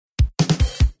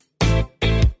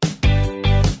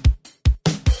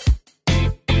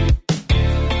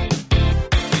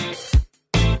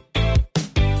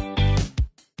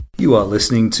You are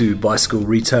listening to Bicycle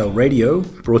Retail Radio,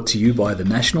 brought to you by the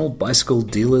National Bicycle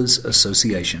Dealers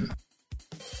Association.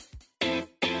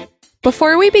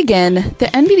 Before we begin,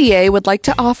 the NBDA would like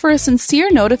to offer a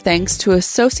sincere note of thanks to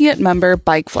associate member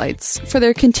Bike Flights for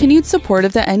their continued support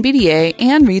of the NBDA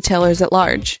and retailers at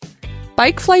large.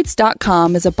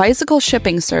 BikeFlights.com is a bicycle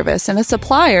shipping service and a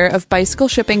supplier of bicycle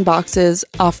shipping boxes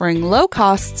offering low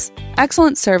costs,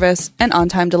 excellent service, and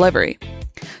on-time delivery.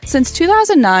 Since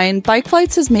 2009, Bike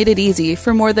Flights has made it easy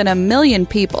for more than 1 million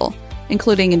people,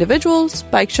 including individuals,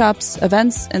 bike shops,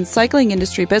 events, and cycling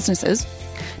industry businesses,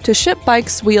 to ship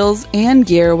bikes, wheels, and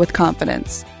gear with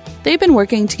confidence. They've been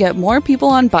working to get more people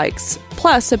on bikes,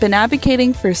 plus have been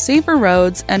advocating for safer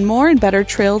roads and more and better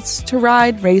trails to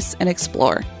ride, race, and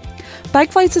explore.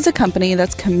 Bike Flights is a company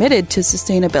that's committed to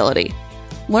sustainability.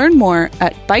 Learn more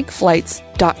at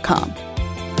bikeflights.com.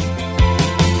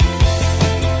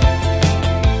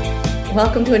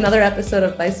 Welcome to another episode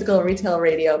of Bicycle Retail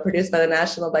Radio, produced by the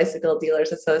National Bicycle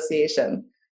Dealers Association.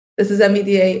 This is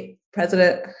NBDA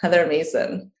President Heather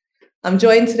Mason. I'm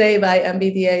joined today by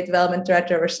NBDA Development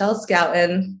Director Rochelle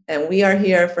Schouten, and we are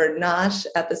here for NOSH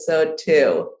Episode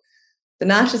 2. The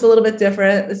NOSH is a little bit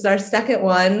different. This is our second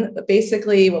one, but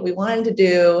basically what we wanted to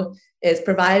do is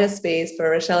provide a space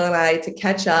for Rochelle and I to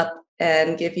catch up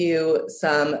and give you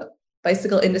some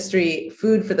bicycle industry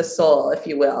food for the soul, if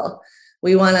you will.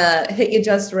 We want to hit you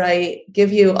just right,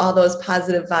 give you all those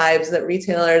positive vibes that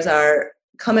retailers are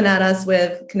coming at us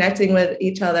with, connecting with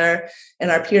each other in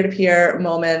our peer-to-peer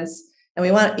moments. And we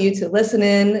want you to listen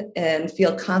in and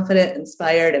feel confident,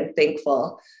 inspired, and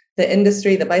thankful. The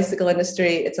industry, the bicycle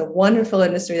industry, it's a wonderful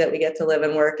industry that we get to live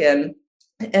and work in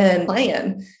and play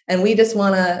in. And we just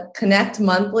want to connect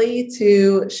monthly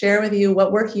to share with you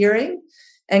what we're hearing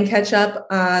and catch up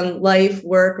on life,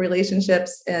 work,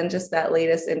 relationships, and just that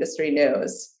latest industry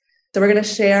news. So we're going to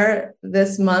share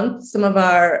this month some of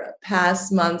our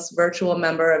past month's virtual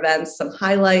member events, some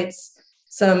highlights,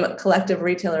 some collective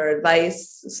retailer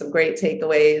advice, some great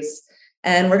takeaways.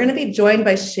 And we're going to be joined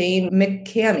by Shane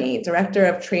McCamey, Director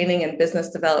of Training and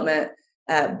Business Development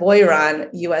at Boiron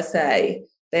USA.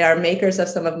 They are makers of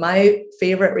some of my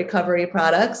favorite recovery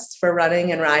products for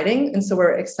running and riding. And so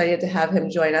we're excited to have him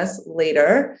join us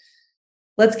later.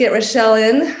 Let's get Rochelle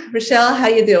in. Rochelle, how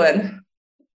you doing?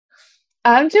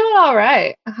 I'm doing all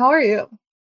right. How are you?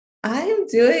 I am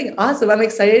doing awesome. I'm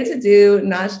excited to do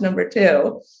NOSH number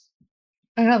 2.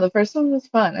 I know the first one was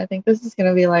fun. I think this is going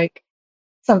to be like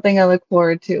something I look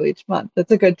forward to each month.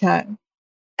 It's a good time.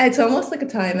 It's almost like a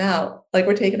timeout. Like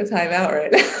we're taking a timeout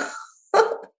right now.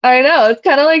 I know. It's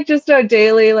kind of like just our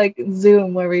daily like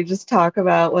Zoom where we just talk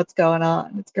about what's going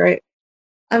on. It's great.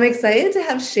 I'm excited to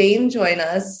have Shane join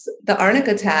us. The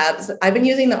Arnica tabs. I've been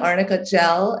using the Arnica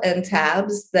gel and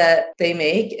tabs that they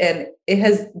make, and it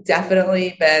has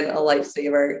definitely been a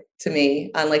lifesaver to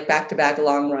me on like back-to-back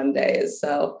long run days.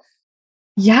 So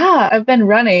yeah, I've been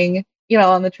running,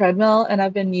 on the treadmill, and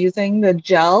I've been using the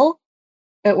gel.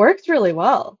 It works really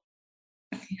well.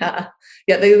 Yeah.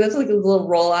 That's like a little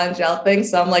roll-on gel thing.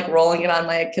 So I'm like rolling it on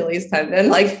my Achilles tendon,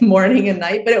 like morning and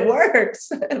night, but it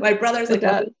works. And my brother's like,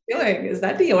 what are you doing? Is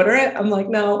that deodorant? I'm like,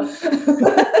 no.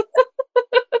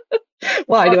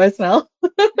 Why do I smell?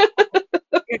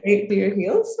 Do your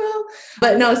heels smell?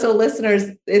 But no, so listeners,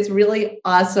 it's really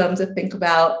awesome to think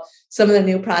about some of the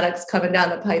new products coming down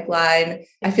the pipeline.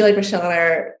 I feel like Rochelle and I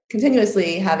are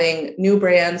continuously having new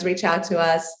brands reach out to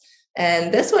us.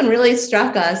 And this one really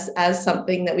struck us as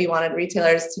something that we wanted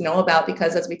retailers to know about,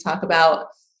 because as we talk about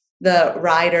the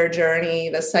rider journey,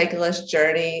 the cyclist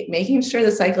journey, making sure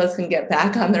the cyclists can get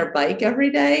back on their bike every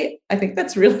day, I think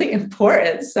that's really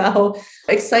important. So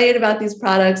excited about these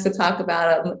products, to talk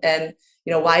about them and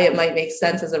why it might make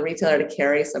sense as a retailer to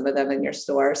carry some of them in your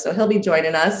store. So he'll be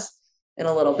joining us in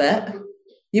a little bit.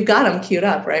 You've got him queued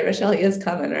up, right, Rochelle? He is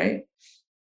coming, right?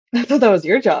 I thought that was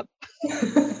your job.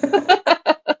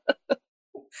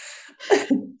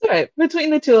 All right.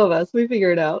 Between the two of us, we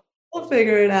figure it out. We'll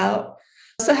figure it out.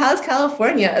 So how's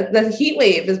California? The heat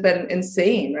wave has been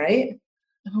insane, right?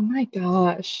 Oh my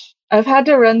gosh. I've had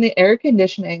to run the air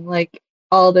conditioning like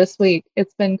all this week.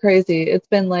 It's been crazy. It's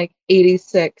been like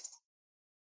 86.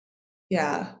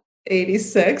 Yeah,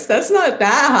 86. That's not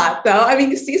that hot though. I mean,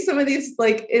 you see some of these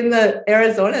like in the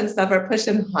Arizona and stuff are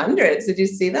pushing hundreds. Did you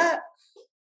see that?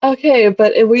 Okay,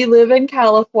 but if we live in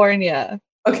California.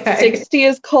 Okay. 60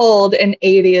 is cold and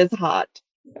 80 is hot.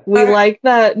 We like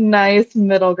that nice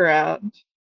middle ground.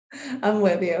 I'm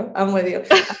with you. I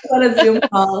was on a Zoom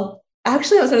call.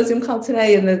 Actually, I was on a Zoom call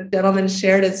today and the gentleman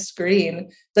shared his screen.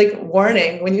 It's like,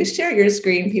 warning, when you share your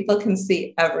screen, people can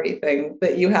see everything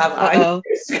that you have on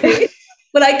your screen.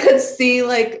 but I could see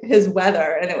like his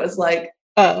weather, and it was like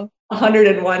Oh,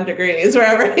 101 degrees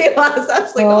wherever he was. I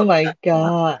was like, oh oh my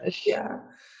gosh. yeah.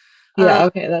 Yeah,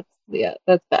 okay,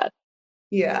 that's bad.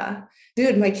 Yeah.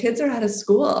 Dude, my kids are out of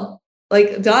school.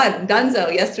 Like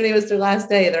Dunzo. Yesterday was their last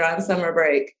day. They're on summer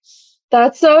break.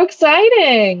 That's so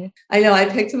exciting. I know. I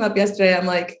picked him up yesterday. I'm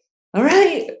like, all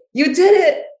right, you did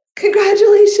it.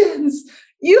 Congratulations.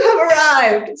 You have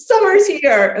arrived. Summer's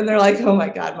here. And they're like, oh my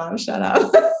God, Mom, shut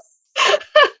up.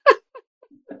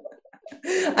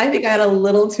 I think I had a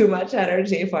little too much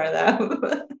energy for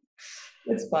them.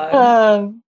 It's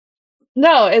fun.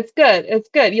 No, it's good. It's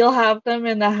good. You'll have them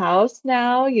in the house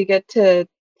now. You get to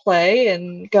play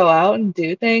and go out and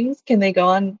do things. Can they go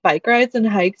on bike rides and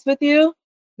hikes with you?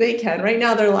 They can. Right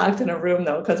now, they're locked in a room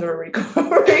though because we're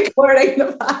recording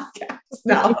the podcast.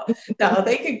 No,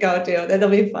 they can go too. It'll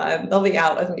be fun. They'll be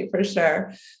out with me for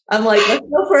sure. I'm like, let's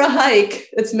go for a hike.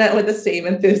 It's met with the same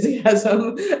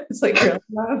enthusiasm. It's like, really,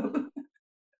 Mom?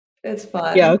 It's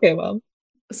fun. Yeah. Okay, Mom.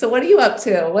 So, what are you up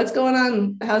to? What's going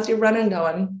on? How's your running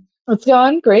going? It's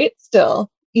going great still.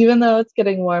 Even though it's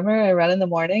getting warmer, I run in the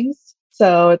mornings,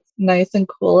 so it's nice and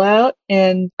cool out.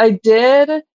 And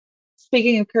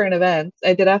speaking of current events,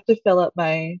 I did have to fill up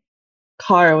my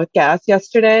car with gas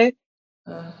yesterday.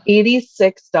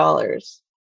 $86.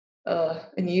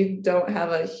 And you don't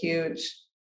have a huge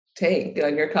tank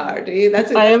on your car, do you?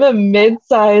 I have a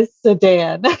mid-sized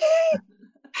sedan.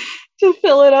 To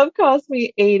fill it up cost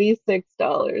me $86.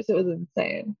 It was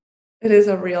insane. It is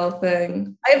a real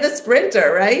thing. I have the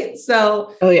Sprinter, right?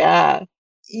 So oh yeah.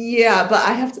 Yeah, but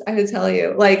I have to tell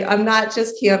you, like, I'm not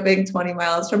just camping 20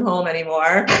 miles from home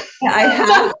anymore. I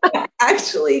have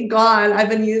actually gone. I've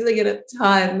been using it a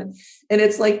ton, and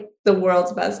it's like the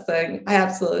world's best thing. I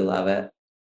absolutely love it.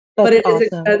 But it is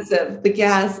expensive. The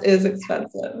gas is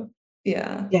expensive.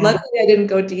 Yeah. Luckily, I didn't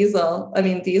go diesel. I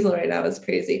mean, diesel right now is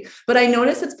crazy. But I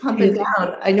noticed it's pumping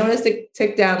down. I noticed it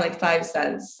ticked down like 5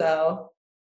 cents. So.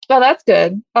 Oh, that's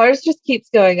good. Ours just keeps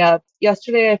going up.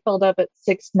 Yesterday, I filled up at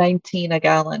 $6.19 a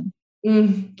gallon.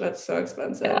 That's so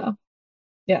expensive.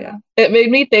 Yeah. It made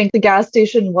me think the gas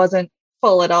station wasn't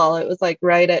full at all. It was like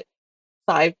right at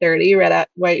 5:30,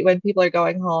 right when people are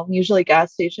going home. Usually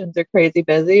gas stations are crazy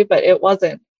busy, but it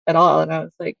wasn't at all. And I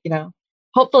was like,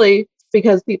 hopefully it's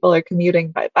because people are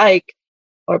commuting by bike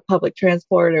or public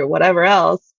transport or whatever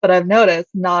else. But I've noticed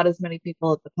not as many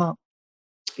people at the pump.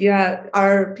 Yeah,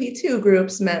 our P2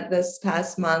 groups met this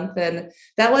past month, and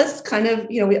that was kind of,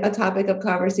 a topic of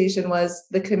conversation was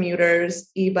the commuters,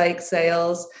 e-bike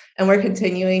sales, and we're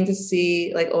continuing to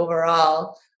see like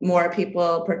overall more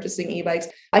people purchasing e-bikes.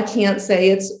 I can't say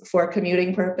it's for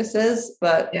commuting purposes,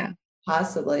 but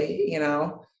possibly,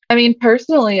 I mean,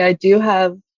 personally, I do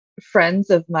have friends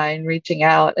of mine reaching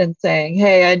out and saying,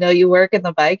 hey, I know you work in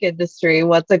the bike industry.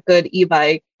 What's a good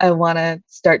e-bike? I want to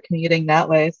start commuting that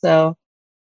way. So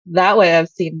that way I've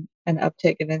seen an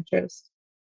uptick in interest.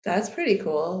 That's pretty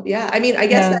cool. Yeah. I mean, I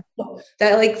guess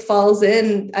that like falls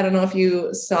in, I don't know if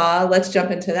you saw, let's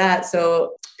jump into that.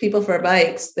 So People for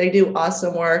Bikes, they do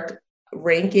awesome work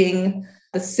ranking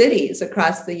the cities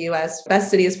across the US, best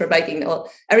cities for biking.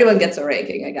 Well, everyone gets a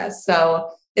ranking, I guess.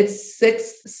 So it's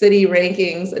 6 city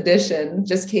rankings edition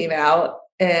just came out,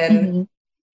 and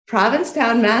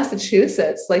Provincetown,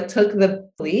 Massachusetts, like took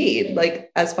the lead, like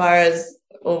as far as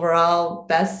overall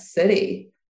best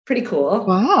city. Pretty cool.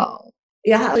 Wow.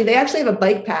 Yeah, they actually have a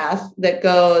bike path that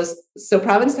goes, so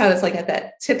Provincetown is like at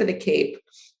that tip of the Cape,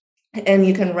 and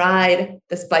you can ride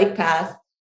this bike path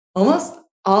almost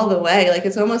all the way. Like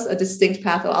it's almost a distinct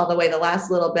path all the way. The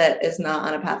last little bit is not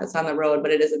on a path, it's on the road,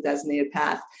 but it is a designated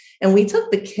path. And we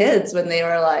took the kids when they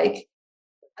were like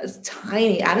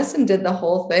tiny. Addison did the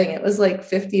whole thing. It was like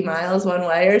 50 miles one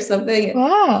way or something.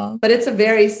 Wow. But it's a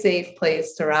very safe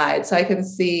place to ride. So I can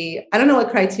see, I don't know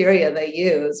what criteria they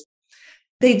use.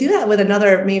 They do that with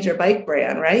another major bike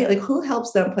brand, right? Like who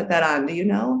helps them put that on? Do you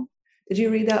know? Did you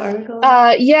read that article?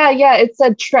 Yeah. It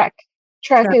said Trek.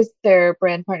 Trek is their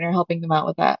brand partner helping them out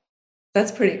with that.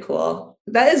 That's pretty cool.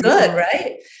 That is good,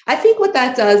 right? I think what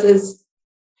that does is,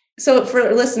 so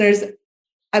for listeners,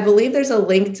 I believe there's a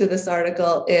link to this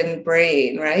article in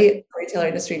Brain, right? Retailer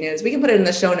Industry News. We can put it in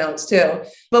the show notes too.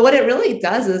 But what it really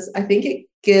does is I think it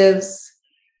gives,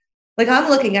 like I'm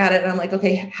looking at it and I'm like,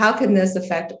 okay, how can this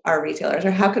affect our retailers?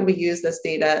 Or how can we use this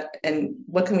data and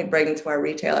what can we bring to our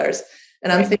retailers?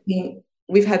 And I'm thinking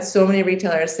we've had so many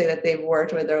retailers say that they've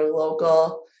worked with their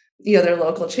local, their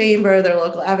local chamber, their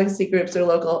local advocacy groups, their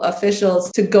local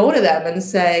officials to go to them and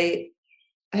say,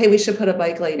 hey, we should put a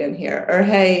bike lane in here. Or,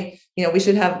 hey, we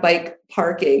should have bike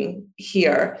parking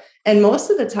here. And most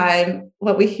of the time,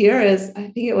 what we hear is, I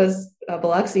think it was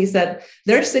Biloxi said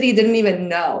their city didn't even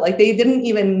know, like they didn't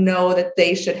even know that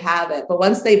they should have it. But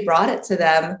once they brought it to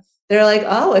them, they're like,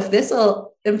 oh, if this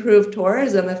will improve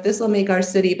tourism, if this will make our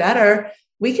city better,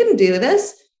 we can do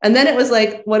this. And then it was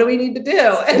like, what do we need to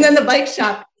do? And then the bike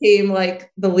shop became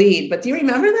like the lead. But do you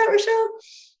remember that, Rochelle?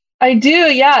 I do.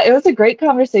 Yeah. It was a great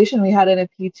conversation we had in a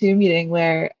P2 meeting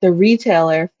where the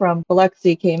retailer from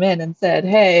Biloxi came in and said,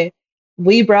 hey,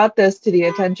 we brought this to the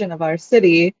attention of our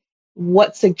city.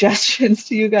 What suggestions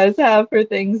do you guys have for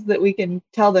things that we can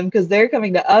tell them? Because they're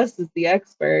coming to us as the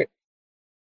expert.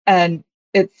 And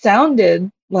it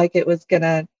sounded like it was going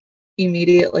to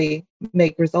immediately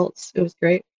make results. It was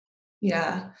great.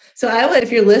 Yeah. So I would,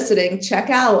 if you're listening, check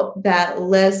out that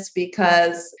list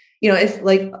because, if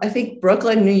like, I think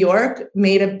Brooklyn, New York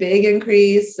made a big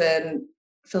increase and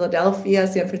Philadelphia,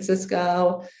 San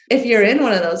Francisco. If you're in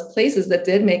one of those places that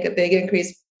did make a big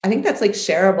increase, I think that's like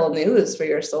shareable news for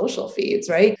your social feeds,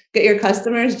 right? Get your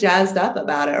customers jazzed up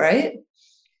about it, right?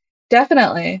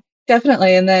 Definitely.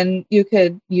 And then you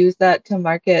could use that to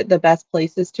market the best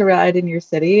places to ride in your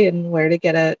city and where to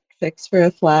get a fix for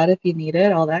a flat if you need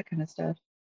it, all that kind of stuff.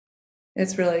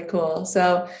 It's really cool.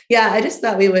 So yeah, I just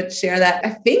thought we would share that. I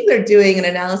think they're doing an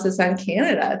analysis on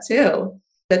Canada too.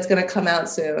 That's going to come out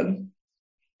soon.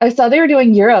 I saw they were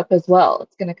doing Europe as well.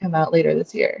 It's going to come out later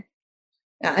this year.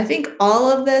 Yeah, I think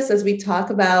all of this, as we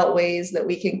talk about ways that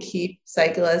we can keep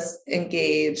cyclists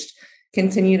engaged,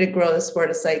 continue to grow the sport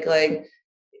of cycling,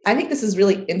 I think this is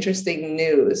really interesting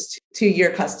news to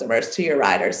your customers, to your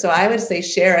riders. So I would say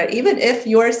share it. Even if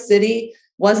your city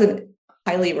wasn't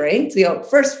highly ranked,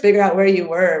 first figure out where you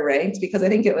were ranked, because I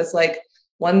think it was like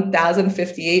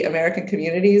 1,058 American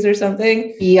communities or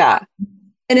something. Yeah.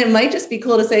 And it might just be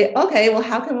cool to say, okay, well,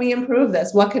 how can we improve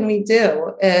this? What can we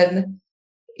do? And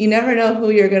you never know who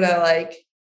you're going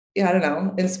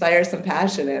to inspire some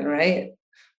passion in, right?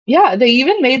 Yeah, they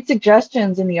even made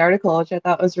suggestions in the article, which I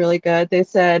thought was really good. They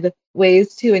said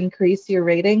ways to increase your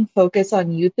rating, focus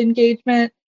on youth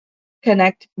engagement,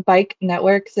 connect bike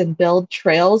networks, and build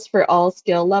trails for all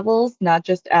skill levels, not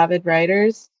just avid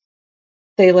riders.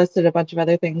 They listed a bunch of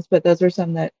other things, but those were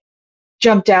some that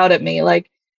jumped out at me. Like,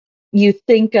 you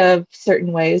think of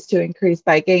certain ways to increase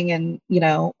biking and,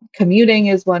 commuting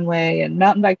is one way and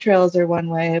mountain bike trails are one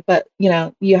way, but,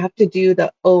 you have to do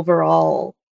the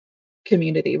overall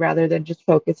community rather than just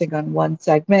focusing on one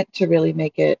segment to really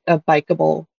make it a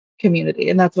bikeable community.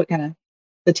 And that's what kind of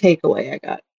the takeaway I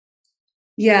got.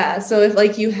 Yeah. So if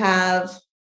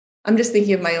I'm just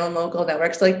thinking of my own local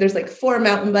networks, like there's like 4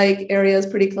 mountain bike areas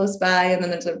pretty close by, and then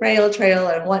there's a rail trail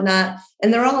and whatnot,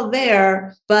 and they're all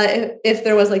there. But if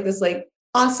there was like this like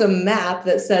awesome map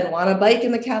that said, want to bike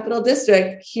in the Capital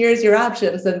District, here's your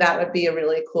options, then that would be a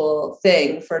really cool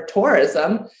thing for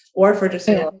tourism or for just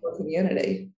your local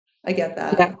community. I get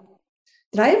that. Yeah.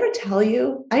 Did I ever tell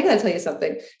you? I got to tell you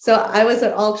something. So I was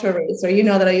an ultra racer. You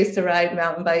know that I used to ride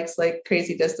mountain bikes like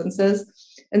crazy distances.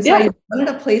 And so I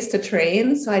wanted a place to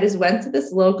train. So I just went to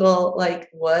this local like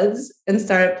woods and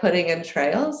started putting in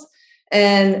trails.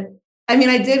 And I mean,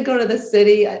 I did go to the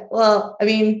city.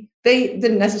 They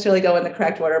didn't necessarily go in the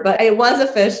correct order, but it was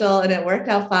official and it worked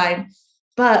out fine.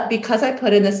 But because I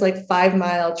put in this like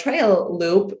 5-mile trail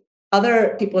loop,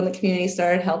 other people in the community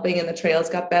started helping and the trails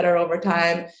got better over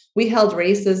time. We held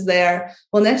races there.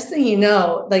 Well, next thing you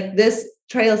know, like this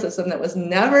trail system that was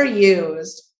never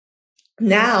used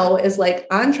now is like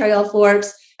on trail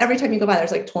forks. Every time you go by,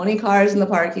 there's like 20 cars in the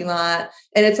parking lot.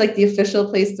 And it's like the official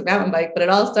place to mountain bike. But it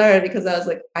all started because I was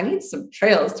like, I need some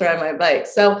trails to ride my bike.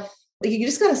 So you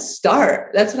just got to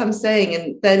start. That's what I'm saying.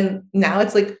 And then now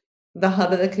it's like the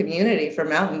hub of the community for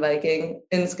mountain biking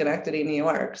in Schenectady, New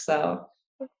York. So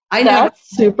I know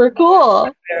that's super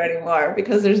cool there anymore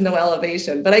because there's no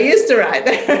elevation, but I used to ride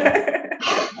there.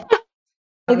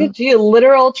 Look at you,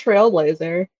 literal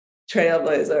trailblazer.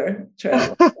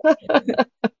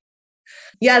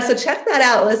 Yeah, so check that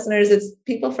out, listeners. It's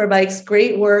People for Bikes,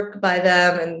 great work by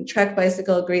them, and Trek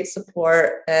Bicycle, great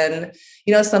support, and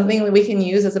something that we can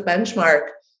use as a benchmark.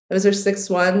 Those are 6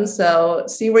 ones, so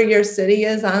see where your city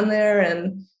is on there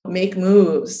and make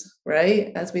moves,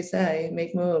 right? As we say,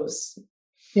 make moves.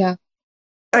 Yeah.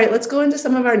 All right, let's go into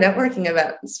some of our networking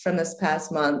events from this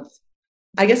past month.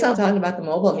 I guess I'll talk about the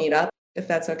mobile meetup, if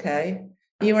that's okay.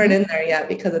 You weren't in there yet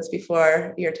because it's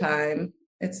before your time.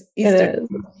 It's Easter. It is.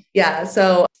 Yeah,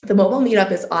 so the mobile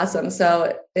meetup is awesome.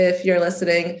 So if you're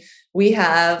listening, we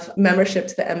have membership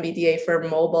to the MBDA for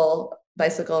mobile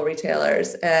bicycle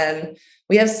retailers. And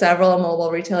we have several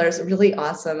mobile retailers, really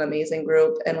awesome, amazing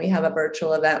group. And we have a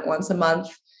virtual event once a month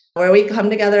where we come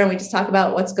together and we just talk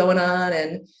about what's going on.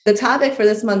 And the topic for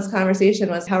this month's conversation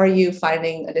was, how are you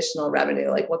finding additional revenue?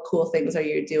 Like, what cool things are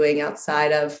you doing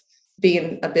outside of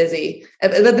being busy?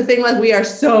 But the thing was, we are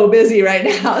so busy right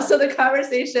now. So the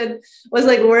conversation was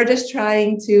like, we're just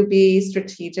trying to be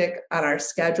strategic on our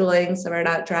scheduling. So we're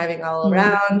not driving all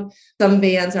around. Some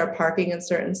vans are parking in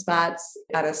certain spots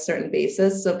on a certain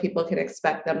basis, so people can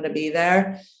expect them to be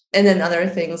there. And then other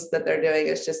things that they're doing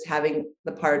is just having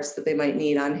the parts that they might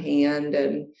need on hand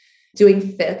and doing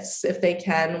fits if they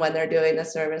can when they're doing the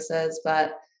services.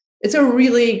 But it's a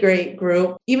really great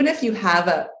group. Even if you have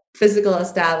a physical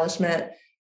establishment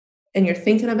and you're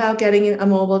thinking about getting a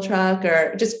mobile truck,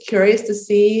 or just curious to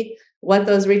see what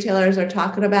those retailers are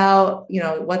talking about,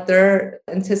 what they're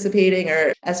anticipating,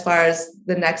 or as far as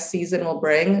the next season will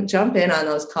bring, jump in on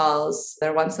those calls.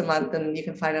 They're once a month and you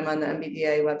can find them on the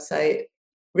MBDA website.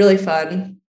 Really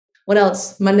fun. What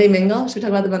else? Monday Mingle. Should we talk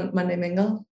about the Monday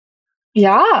Mingle?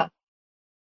 Yeah.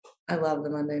 I love the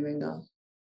Monday Mingle.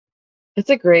 It's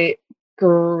a great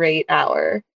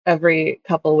hour every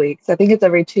couple weeks. I think it's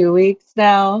every 2 weeks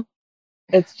now.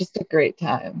 It's just a great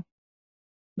time.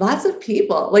 Lots of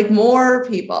people, like more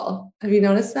people. Have you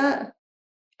noticed that?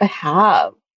 I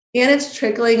have. And it's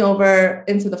trickling over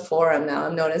into the forum now.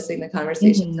 I'm noticing the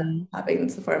conversations happening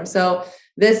into the forum. So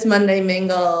this Monday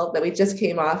Mingle that we just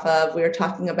came off of, we were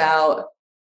talking about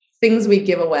things we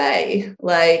give away.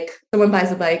 Like, someone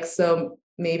buys a bike, so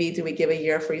maybe do we give a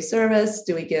year free service?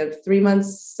 Do we give 3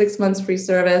 months, 6 months free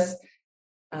service,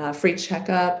 free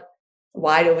checkup?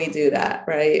 Why do we do that,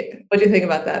 right? What do you think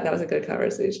about that? That was a good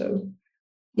conversation.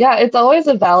 Yeah, it's always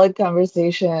a valid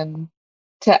conversation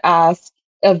to ask.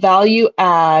 A value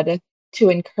add to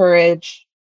encourage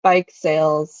bike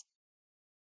sales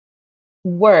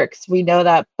works. We know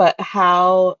that, but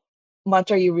how much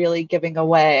are you really giving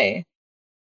away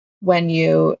when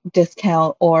you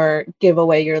discount or give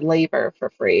away your labor for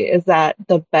free? Is that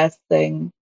the best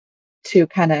thing to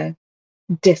kind of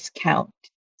discount?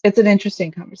 It's an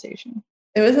interesting conversation.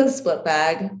 It was a split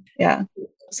bag. Yeah.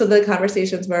 So the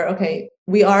conversations were, okay,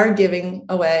 we are giving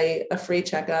away a free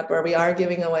checkup, or we are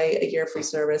giving away a year free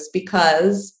service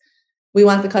because we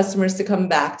want the customers to come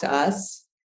back to us,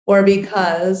 or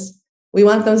because we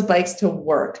want those bikes to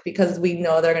work, because we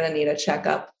know they're going to need a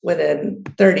checkup within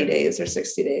 30 days or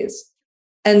 60 days.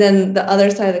 And then the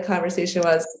other side of the conversation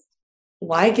was,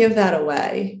 why give that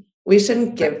away? We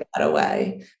shouldn't give that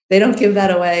away. They don't give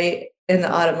that away in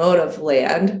the automotive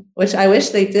land, which I wish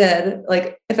they did.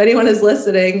 Like, if anyone is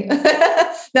listening,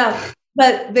 no,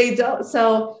 but they don't.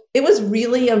 So it was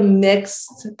really a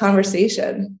mixed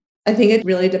conversation. I think it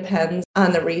really depends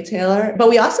on the retailer. But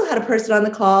we also had a person on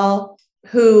the call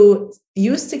who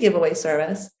used to give away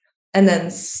service and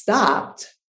then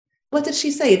stopped. What did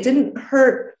she say? It didn't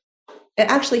hurt. It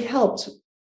actually helped.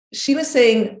 She was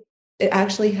saying it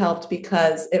actually helped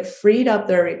because it freed up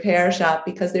their repair shop,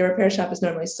 because their repair shop is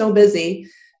normally so busy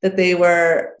that they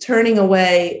were turning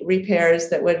away repairs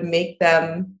that would make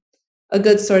them a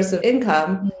good source of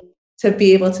income to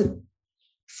be able to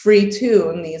free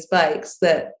tune these bikes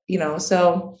that,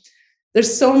 so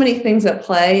there's so many things at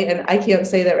play. And I can't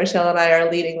say that Rochelle and I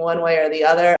are leading one way or the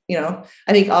other. I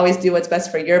think always do what's best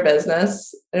for your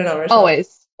business. I don't know, Rochelle.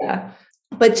 Always. Yeah.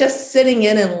 But just sitting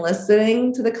in and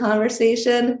listening to the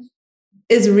conversation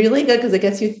is really good, because it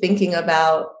gets you thinking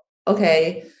about,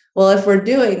 okay, well, if we're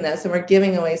doing this and we're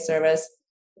giving away service,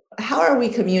 how are we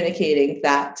communicating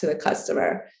that to the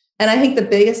customer? And I think the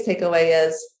biggest takeaway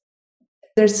is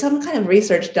there's some kind of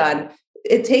research done.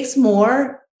 It takes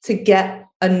more to get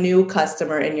a new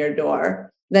customer in your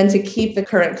door than to keep the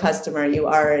current customer you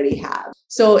already have.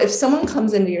 So if someone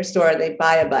comes into your store and they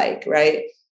buy a bike, right?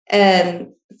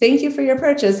 And thank you for your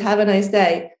purchase, have a nice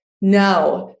day.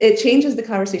 No, it changes the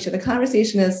conversation. The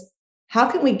conversation is, how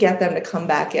can we get them to come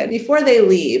back in? Before they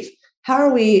leave, how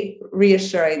are we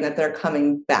reassuring that they're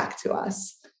coming back to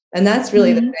us? And that's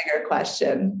really the bigger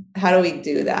question. How do we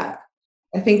do that?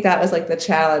 I think that was like the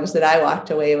challenge that I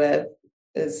walked away with,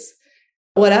 is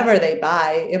whatever they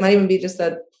buy, it might even be just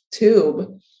a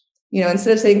tube,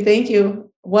 instead of saying thank you,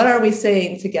 what are we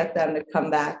saying to get them to come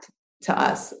back to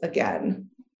us again?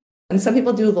 And some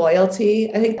people do loyalty.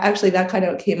 I think actually that kind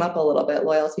of came up a little bit,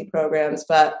 loyalty programs,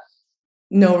 but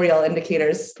no real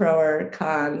indicators, pro or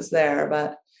cons there.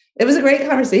 But it was a great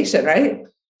conversation, right?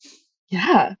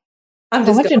 Yeah.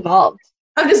 So much involved.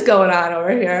 I'm just going on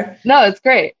over here. No, it's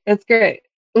great. It's great.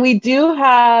 We do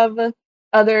have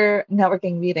other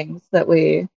networking meetings that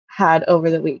we had over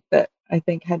the week that I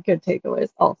think had good takeaways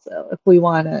also, if we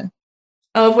want to.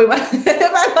 Oh, if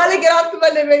I want to get off the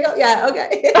Monday Mingle? Yeah,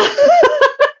 okay.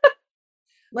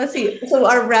 Let's see. So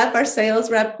our sales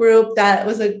rep group, that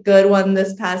was a good one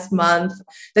this past month.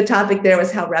 The topic there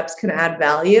was how reps can add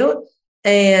value.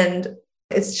 And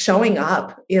it's showing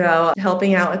up,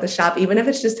 helping out at the shop, even if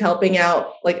it's just helping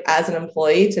out like as an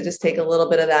employee to just take a little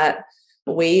bit of that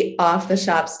weight off the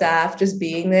shop staff. Just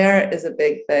being there is a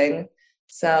big thing.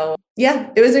 So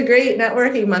yeah, it was a great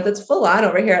networking month. It's full on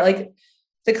over here. Like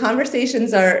the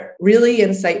conversations are really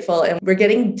insightful and we're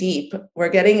getting deep.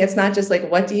 It's not just like,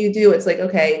 what do you do? It's like,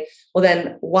 okay, well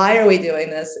then why are we doing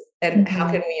this? And how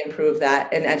can we improve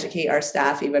that and educate our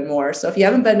staff even more? So if you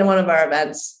haven't been to one of our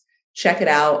events, check it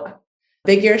out.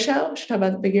 Big Year Show? Should we talk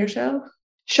about the Big Year Show?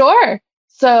 Sure.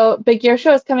 So Big Year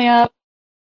Show is coming up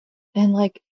in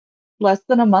like less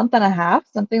than a month and a half,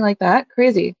 something like that.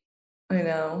 Crazy. I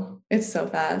know. It's so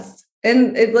fast.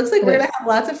 And it looks like we're going to have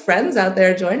lots of friends out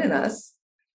there joining us.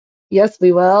 Yes,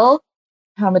 we will.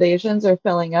 Accommodations are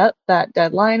filling up. That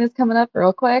deadline is coming up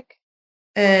real quick.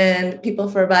 And People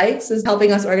for Bikes is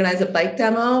helping us organize a bike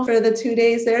demo for the 2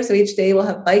 days there. So each day we'll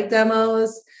have bike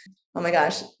demos. Oh my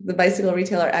gosh, the Bicycle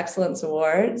Retailer Excellence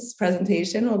Awards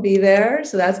presentation will be there.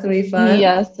 So that's going to be fun.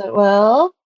 Yes, it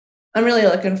will. I'm really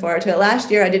looking forward to it.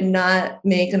 Last year, I did not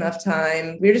make enough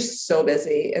time. We were just so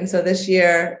busy. And so this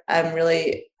year, I'm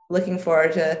really looking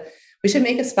forward to, we should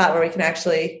make a spot where we can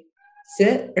actually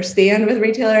sit or stand with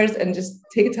retailers and just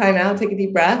take a time out, take a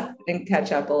deep breath and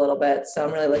catch up a little bit. So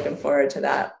I'm really looking forward to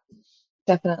that.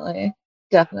 Definitely.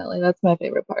 Definitely. That's my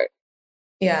favorite part.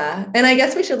 Yeah. And I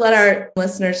guess we should let our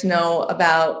listeners know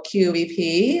about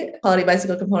QBP. Quality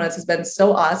Bicycle Components has been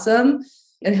so awesome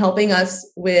in helping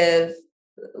us with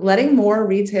letting more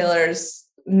retailers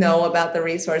know about the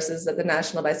resources that the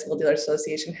National Bicycle Dealer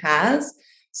Association has.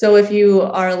 So if you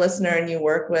are a listener and you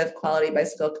work with Quality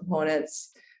Bicycle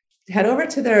Components, head over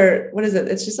to their, what is it?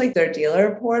 It's just like their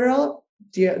dealer portal.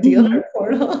 Dealer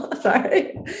portal,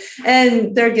 sorry.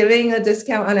 And they're giving a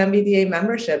discount on MBDA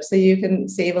membership. So you can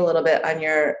save a little bit on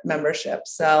your membership.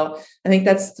 So I think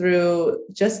that's through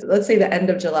just, let's say the end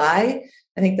of July.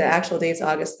 I think the actual date's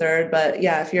August 3rd. But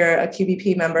yeah, if you're a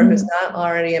QBP member who's not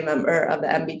already a member of the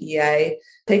MBDA,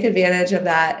 take advantage of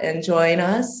that and join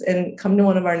us and come to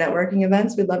one of our networking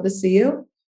events. We'd love to see you.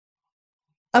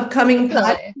 Upcoming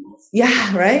podcasts.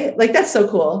 Yeah, right? Like that's so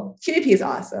cool. QBP is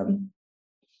awesome.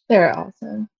 They're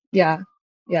awesome. Yeah.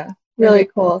 Really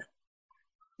cool.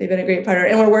 They've been a great partner.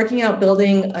 And we're working out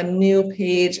building a new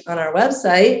page on our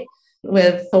website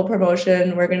with full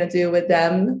promotion we're going to do with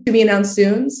them to be announced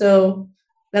soon. So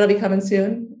that'll be coming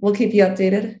soon. We'll keep you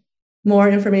updated. More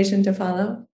information to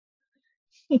follow.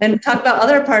 And talk about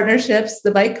other partnerships,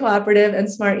 the Bike Cooperative and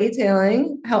Smart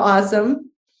E-Tailing. How awesome.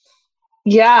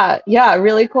 Yeah,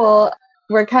 really cool.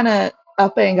 We're kind of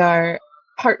upping our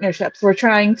partnerships. We're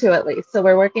trying to, at least. So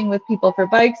we're working with People for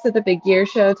Bikes at the Big Year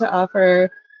Show to offer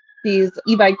these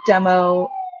e-bike demo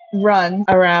runs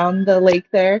around the lake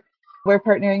there. We're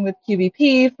partnering with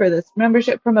QBP for this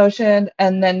membership promotion.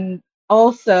 And then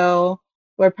also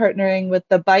we're partnering with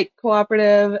the Bike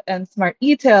Cooperative and Smart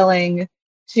E-Tailing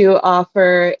to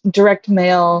offer direct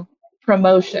mail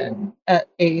promotion at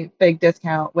a big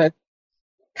discount with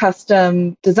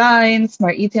custom design.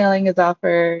 Smart E-Tailing is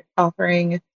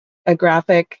offering a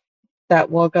graphic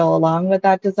that will go along with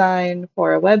that design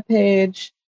for a web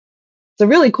page. It's a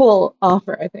really cool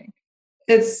offer, I think.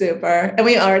 It's super. And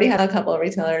we already had a couple of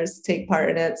retailers take part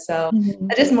in it. So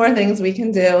just more things we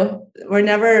can do. We're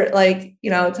never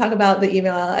talk about the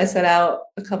email I sent out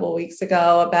a couple of weeks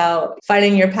ago about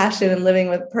finding your passion and living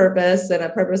with purpose and a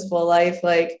purposeful life.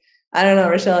 Like, I don't know,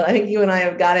 Rochelle, I think you and I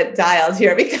have got it dialed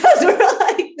here because we're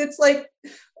it's like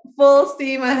full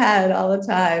steam ahead all the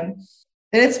time.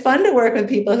 And it's fun to work with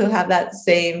people who have that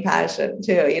same passion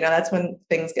too. That's when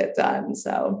things get done.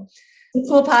 So a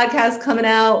cool podcast coming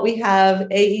out. We have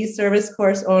AE Service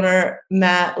Course owner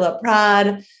Matt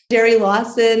LaPrade, Jerry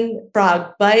Lawson,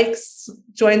 Frog Bikes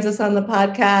joins us on the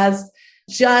podcast.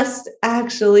 Just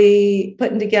actually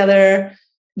putting together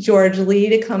George Lee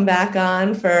to come back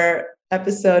on for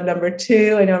episode number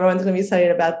 2. I know everyone's going to be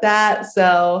excited about that.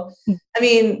 So,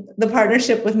 the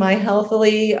partnership with My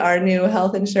Healthily, our new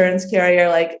health insurance carrier,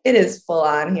 it is full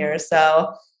on here.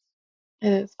 So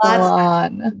it is full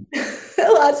on.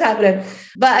 Lots happening.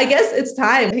 But I guess it's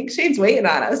time. I think Shane's waiting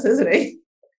on us, isn't he?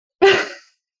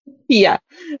 Yeah,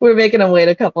 we're making him wait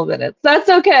a couple minutes. That's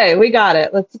okay. We got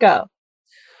it. Let's go.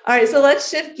 All right. So let's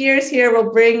shift gears here.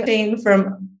 We'll bring Shane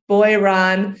from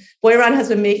Boiron. Boiron has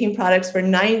been making products for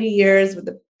 90 years with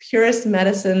the purest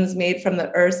medicines made from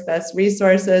the earth's best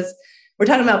resources. We're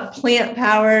talking about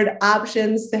plant-powered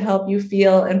options to help you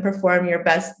feel and perform your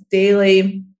best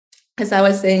daily. As I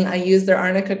was saying, I use their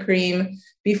arnica cream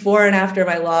before and after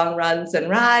my long runs and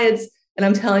rides. And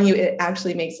I'm telling you, it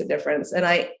actually makes a difference. And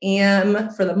I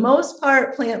am, for the most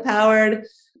part, plant-powered.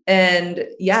 And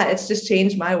yeah, it's just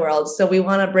changed my world. So we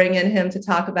want to bring in him to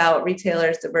talk about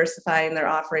retailers diversifying their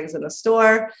offerings in the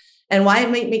store and why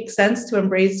it might make sense to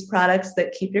embrace products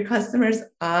that keep your customers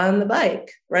on the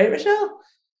bike. Right, Rochelle?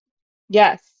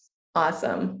 Yes.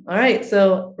 Awesome. All right.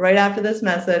 So right after this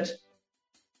message.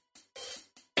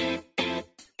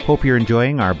 Hope you're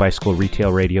enjoying our Bicycle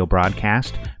Retail Radio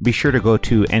broadcast. Be sure to go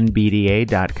to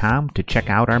nbda.com to check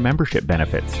out our membership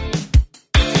benefits.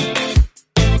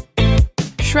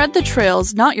 Shred the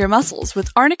trails, not your muscles,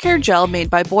 with Arnicare Gel made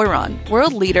by Boiron,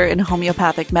 world leader in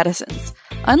homeopathic medicines.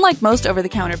 Unlike most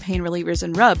over-the-counter pain relievers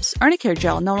and rubs, Arnicare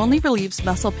Gel not only relieves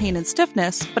muscle pain and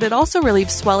stiffness, but it also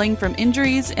relieves swelling from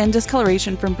injuries and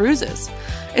discoloration from bruises.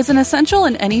 It's an essential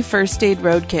in any first aid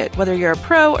road kit, whether you're a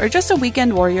pro or just a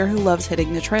weekend warrior who loves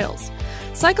hitting the trails.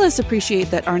 Cyclists appreciate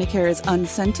that Arnicare is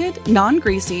unscented,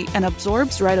 non-greasy, and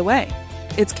absorbs right away.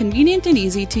 It's convenient and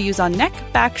easy to use on neck,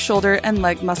 back, shoulder, and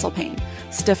leg muscle pain,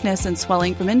 stiffness and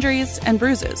swelling from injuries, and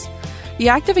bruises. The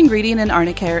active ingredient in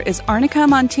Arnicare is Arnica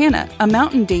montana, a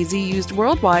mountain daisy used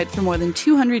worldwide for more than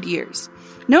 200 years.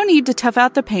 No need to tough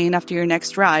out the pain after your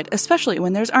next ride, especially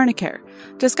when there's Arnicare.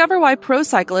 Discover why pro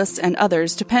cyclists and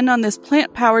others depend on this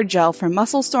plant-powered gel for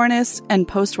muscle soreness and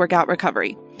post-workout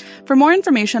recovery. For more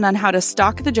information on how to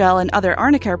stock the gel and other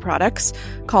Arnicare products,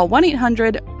 call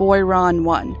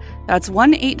 1-800-BOIRON1. That's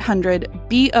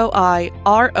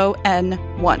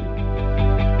 1-800-BOIRON1.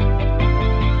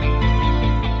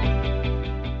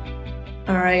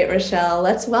 All right, Rochelle,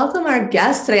 let's welcome our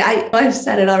guest today. I've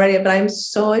said it already, but I'm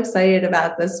so excited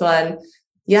about this one.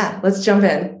 Yeah, let's jump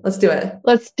in. Let's do it.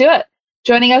 Let's do it.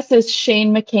 Joining us is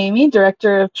Shane McCamey,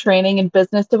 Director of Training and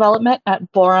Business Development at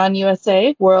Boiron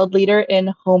USA, world leader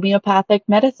in homeopathic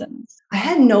medicines. I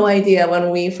had no idea when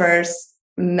we first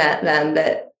met them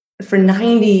that for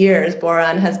 90 years,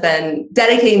 Boiron has been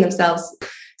dedicating themselves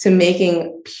to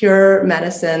making pure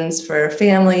medicines for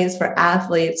families, for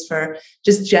athletes, for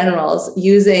just generals,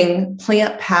 using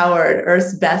plant-powered,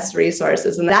 Earth's best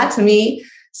resources. And that to me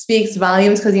speaks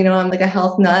volumes because, you know, I'm like a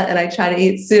health nut and I try to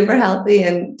eat super healthy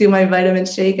and do my vitamin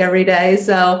shake every day.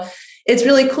 So it's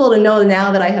really cool to know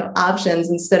now that I have options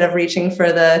instead of reaching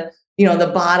for the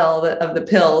bottle of the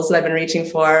pills that I've been reaching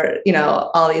for,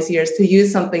 all these years, to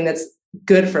use something that's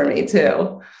good for me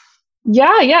too.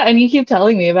 Yeah. And you keep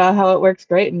telling me about how it works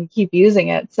great and you keep using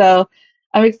it. So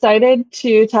I'm excited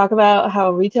to talk about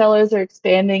how retailers are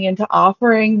expanding into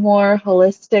offering more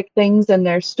holistic things in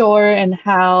their store and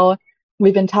how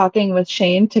we've been talking with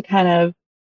Shane to kind of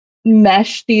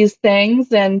mesh these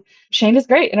things. And Shane is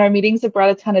great. And our meetings have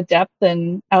brought a ton of depth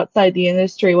and outside the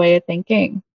industry way of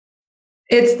thinking.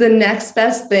 It's the next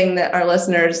best thing that our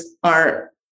listeners aren't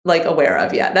aware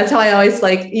of yet. That's how I always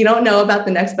you don't know about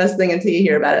the next best thing until you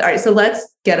hear about it. All right, so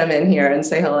let's get them in here and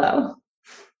say hello.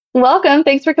 Welcome.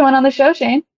 Thanks for coming on the show,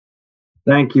 Shane.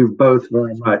 Thank you both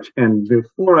very much. And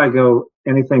before I go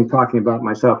anything talking about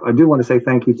myself, I do want to say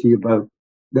thank you to you both.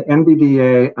 The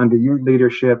NBDA, under your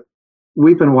leadership,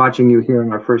 we've been watching you here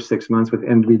in our first 6 months with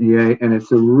NBDA, and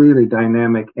it's a really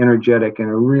dynamic, energetic, and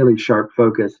a really sharp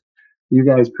focus. You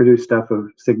guys produce stuff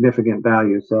of significant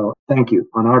value. So thank you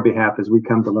on our behalf as we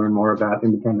come to learn more about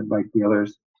independent bike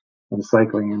dealers and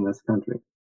cycling in this country.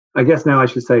 I guess now I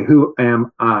should say, who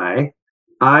am I?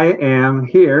 I am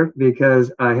here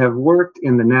because I have worked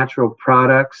in the natural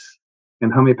products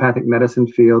and homeopathic medicine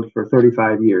field for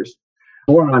 35 years.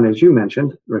 Boiron, as you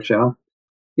mentioned, Rochelle,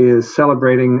 is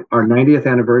celebrating our 90th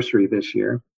anniversary this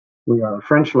year. We are a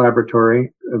French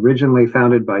laboratory, originally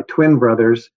founded by twin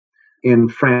brothers in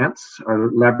France.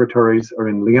 Our laboratories are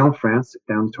in Lyon, France,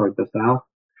 down toward the south,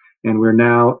 and we're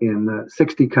now in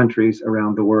 60 countries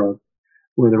around the world.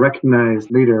 We're the recognized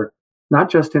leader, not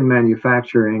just in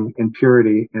manufacturing, in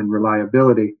purity and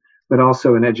reliability, but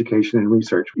also in education and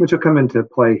research, which will come into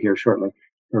play here shortly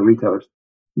for retailers.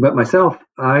 But myself,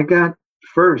 I got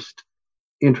first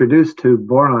introduced to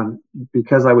Boiron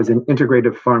because I was in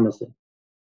integrative pharmacy,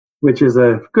 which is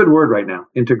a good word right now,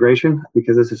 integration,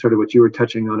 because this is sort of what you were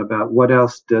touching on about what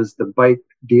else does the bike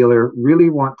dealer really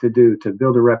want to do to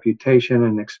build a reputation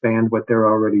and expand what they're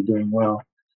already doing well.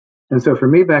 And so for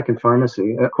me back in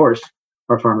pharmacy, of course,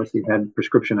 our pharmacy had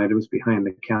prescription items behind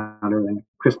the counter and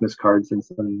Christmas cards and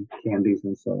some candies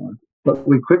and so on. But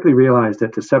we quickly realized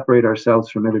that to separate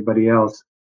ourselves from everybody else,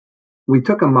 we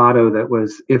took a motto that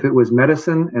was, if it was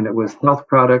medicine and it was health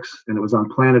products and it was on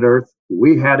planet Earth,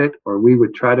 we had it or we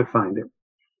would try to find it.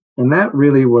 And that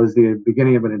really was the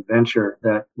beginning of an adventure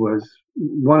that was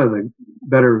one of the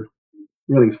better,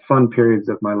 really fun periods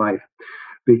of my life,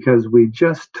 because we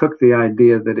just took the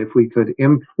idea that if we could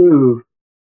improve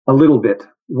a little bit,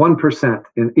 1%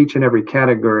 in each and every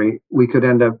category, we could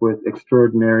end up with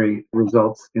extraordinary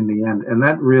results in the end. And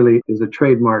that really is a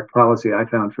trademark policy I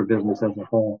found for business as a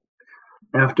whole.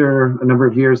 After a number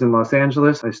of years in Los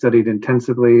Angeles, I studied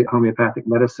intensively homeopathic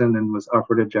medicine and was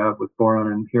offered a job with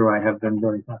Boron. And here I have been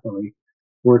very happily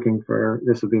working for,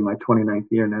 this will be my 29th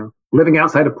year now. Living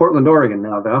outside of Portland, Oregon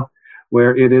now, though,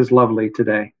 where it is lovely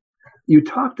today. You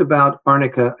talked about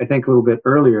arnica, I think, a little bit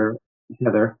earlier,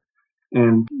 Heather,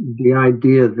 and the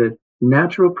idea that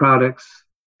natural products,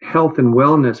 health and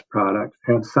wellness products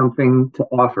have something to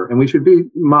offer. And we should be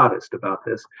modest about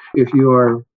this. If you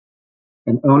are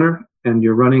an owner and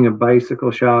you're running a bicycle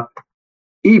shop,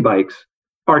 e-bikes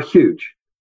are huge.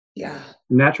 Yeah.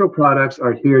 Natural products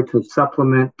are here to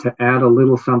supplement, to add a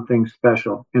little something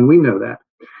special. And we know that.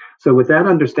 So with that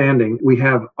understanding, we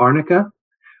have arnica,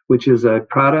 which is a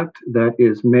product that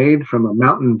is made from a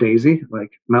mountain daisy,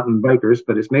 like mountain bikers,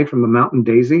 but it's made from a mountain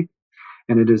daisy.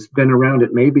 And it has been around,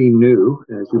 it may be new,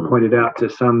 as you pointed out to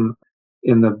some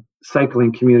in the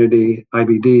cycling community,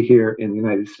 IBD here in the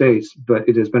United States, but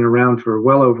it has been around for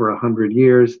well over 100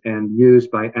 years and used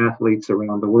by athletes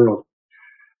around the world.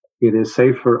 It is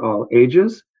safe for all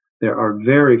ages. There are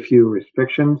very few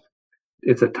restrictions.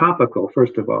 It's a topical,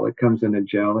 first of all. It comes in a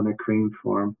gel and a cream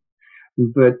form,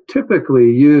 but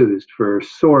typically used for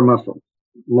sore muscles,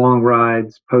 long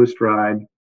rides, post-ride,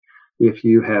 if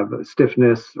you have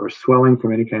stiffness or swelling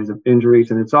from any kinds of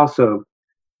injuries. And it's also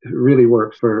really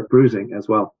works for bruising as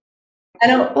well. I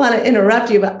don't want to interrupt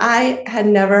you, but I had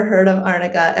never heard of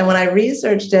arnica. And when I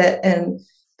researched it and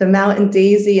the mountain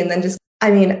daisy, and then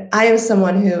I am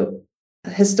someone who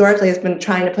historically has been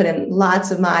trying to put in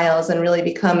lots of miles and really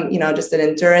become, just an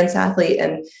endurance athlete.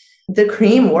 And the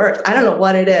cream worked. I don't know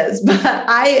what it is, but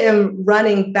I am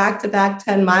running back-to-back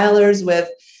 10-milers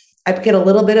I get a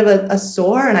little bit of a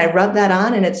sore and I rub that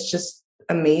on and it's just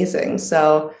amazing.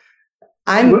 So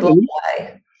I'm blown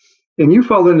away. And you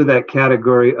fall into that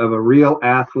category of a real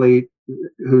athlete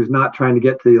who's not trying to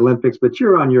get to the Olympics, but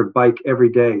you're on your bike every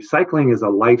day. Cycling is a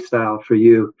lifestyle for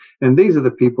you. And these are the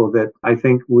people that I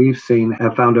think we've seen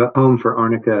have found a home for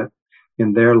arnica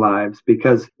in their lives,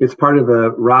 because it's part of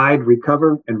the ride,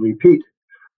 recover, and repeat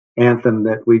anthem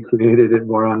that we created at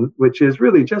Boron, which is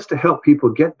really just to help people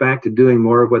get back to doing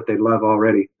more of what they love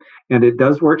already. And it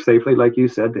does work safely, like you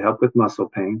said, to help with muscle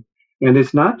pain. And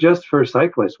it's not just for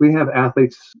cyclists. We have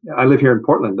athletes. I live here in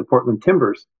Portland. The Portland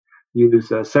Timbers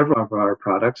use several of our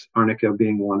products, arnica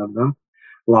being one of them.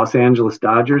 Los Angeles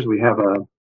Dodgers, we have a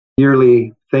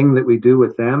yearly thing that we do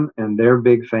with them, and they're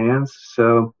big fans.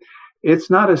 So it's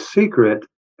not a secret,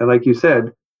 like you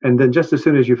said. And then just as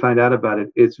soon as you find out about it,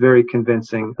 it's very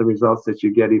convincing, the results that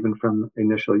you get even from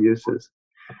initial uses.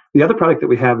 The other product that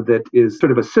we have that is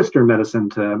sort of a sister medicine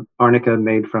to arnica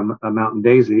made from a mountain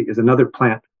daisy is another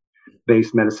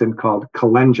plant-based medicine called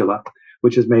calendula,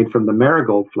 which is made from the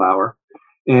marigold flower.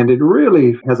 And it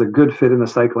really has a good fit in the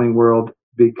cycling world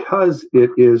because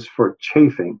it is for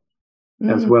chafing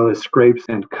as well as scrapes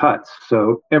and cuts.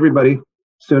 So everybody,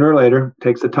 sooner or later,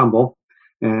 takes a tumble.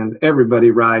 And everybody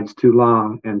rides too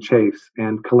long and chafes.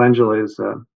 And calendula is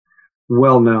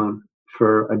well known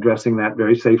for addressing that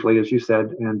very safely, as you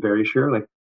said, and very surely.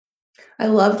 I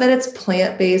love that it's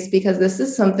plant-based, because this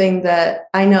is something that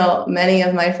I know many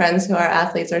of my friends who are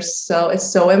athletes it's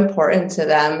so important to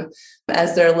them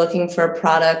as they're looking for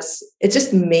products. It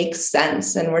just makes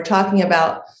sense. And we're talking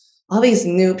about all these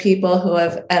new people who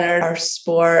have entered our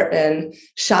sport and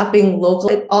shopping local.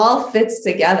 It all fits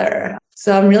together.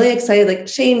 So I'm really excited. Like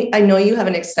Shane, I know you have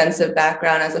an extensive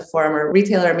background as a former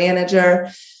retailer manager.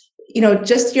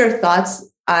 Just your thoughts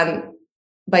on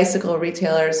bicycle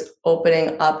retailers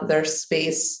opening up their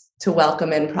space to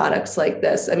welcome in products like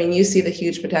this. I mean, you see the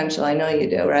huge potential. I know you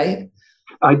do, right?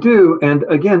 I do. And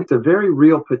again, it's a very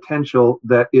real potential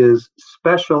that is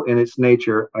special in its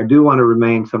nature. I do want to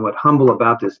remain somewhat humble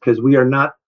about this because we are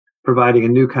not providing a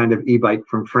new kind of e-bike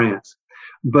from France.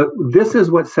 But this is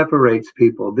what separates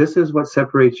people. This is what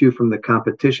separates you from the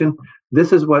competition.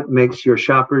 This is what makes your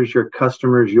shoppers, your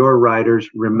customers, your riders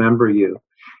remember you,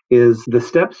 is the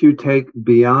steps you take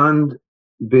beyond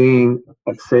being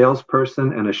a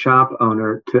salesperson and a shop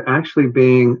owner to actually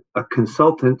being a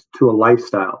consultant to a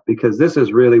lifestyle, because this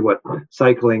is really what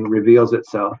cycling reveals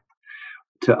itself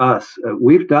to us.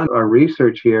 We've done our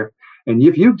research here, and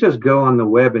if you just go on the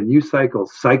web and you cycle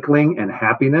cycling and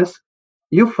happiness,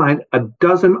 you'll find a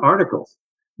dozen articles.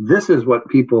 This is what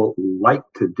people like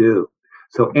to do.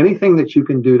 So anything that you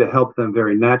can do to help them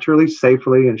very naturally,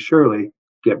 safely, and surely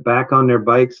get back on their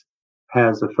bikes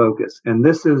has a focus. And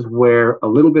this is where a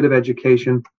little bit of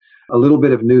education, a little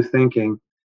bit of new thinking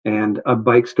And a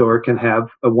bike store can have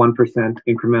a 1%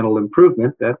 incremental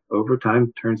improvement that over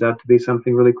time turns out to be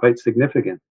something really quite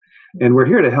significant. And we're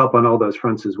here to help on all those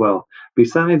fronts as well.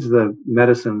 Besides the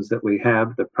medicines that we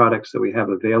have, the products that we have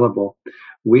available,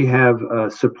 we have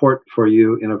support for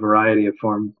you in a variety of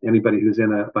forms. Anybody who's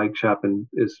in a bike shop and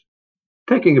is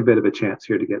taking a bit of a chance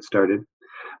here to get started.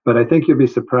 But I think you'll be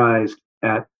surprised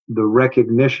at the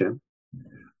recognition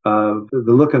of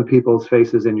the look on people's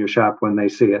faces in your shop when they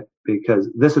see it, because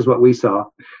this is what we saw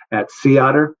at Sea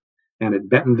Otter and at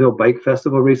Bentonville Bike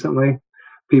Festival recently.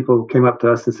 People came up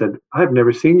to us and said, I've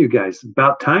never seen you guys.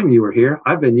 About time you were here.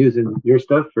 I've been using your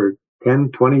stuff for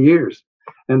 10, 20 years.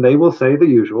 And they will say the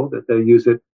usual, that they use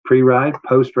it pre-ride,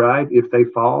 post-ride, if they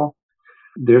fall.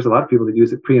 There's a lot of people that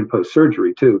use it pre and post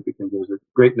surgery too, because there's a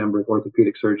great number of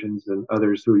orthopedic surgeons and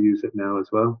others who use it now as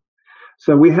well.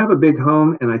 So we have a big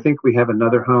home, and I think we have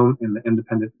another home in the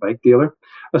independent bike dealer,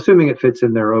 assuming it fits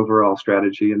in their overall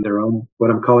strategy and their own,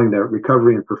 what I'm calling their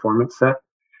recovery and performance set.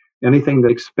 Anything that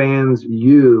expands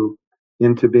you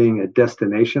into being a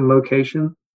destination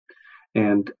location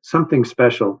and something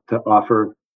special to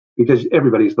offer, because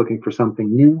everybody's looking for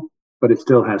something new, but it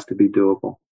still has to be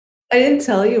doable. I didn't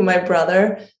tell you, my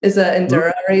brother is an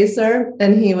enduro racer,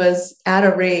 and he was at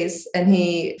a race and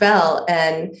he fell,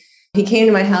 and he came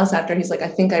to my house after. He's like, I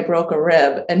think I broke a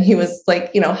rib. And he was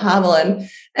like, hobbling.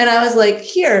 And I was like,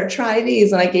 here, try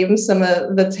these. And I gave him some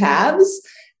of the tabs,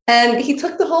 and he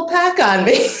took the whole pack on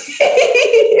me.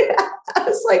 I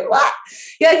was like, what?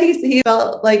 Yeah, he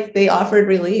felt like they offered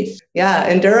relief.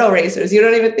 Yeah, enduro racers. You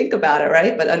don't even think about it,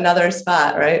 right? But another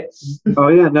spot, right? Oh,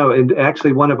 yeah, no. And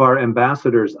actually, one of our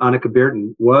ambassadors, Annika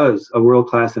Beerten, was a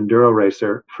world-class enduro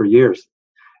racer for years.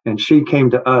 And she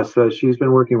came to us. She's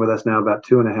been working with us now about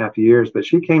 2.5 years. But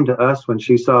she came to us when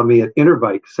she saw me at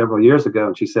Interbike several years ago.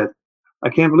 And she said, I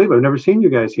can't believe I've never seen you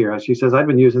guys here. She says, I've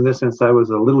been using this since I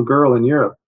was a little girl in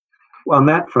Europe. Well, on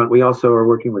that front, we also are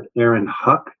working with Erin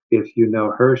Huck. If you know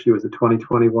her, she was the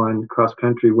 2021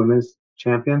 cross-country women's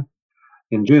champion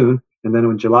in June. And then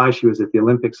in July, she was at the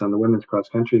Olympics on the women's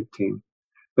cross-country team.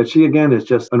 But she, again, is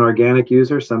just an organic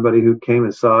user, somebody who came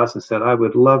and saw us and said, I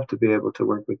would love to be able to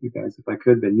work with you guys if I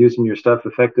could. Been using your stuff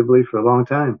effectively for a long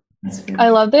time. I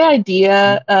love the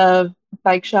idea of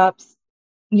bike shops.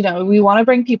 We want to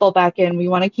bring people back in. We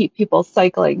want to keep people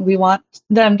cycling. We want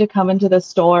them to come into the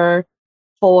store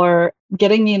for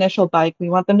getting the initial bike. We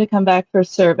want them to come back for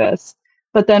service.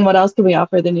 But then what else can we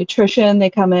offer? The nutrition. They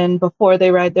come in before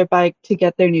they ride their bike to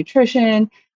get their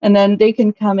nutrition. And then they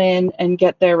can come in and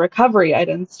get their recovery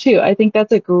items too. I think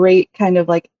that's a great kind of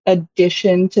like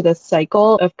addition to the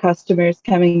cycle of customers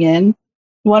coming in.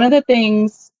 One of the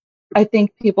things I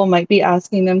think people might be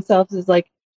asking themselves is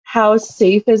like, how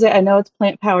safe is it? I know it's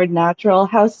plant-powered natural.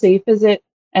 How safe is it?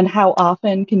 And how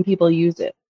often can people use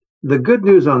it? The good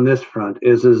news on this front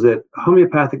is that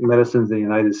homeopathic medicines in the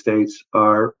United States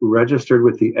are registered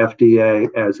with the FDA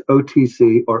as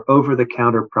OTC, or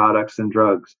over-the-counter products and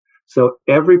drugs. So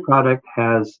every product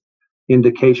has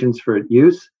indications for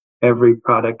use. Every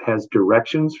product has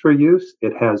directions for use.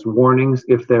 It has warnings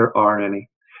if there are any.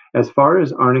 As far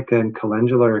as arnica and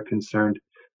calendula are concerned,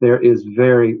 there is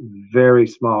very, very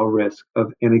small risk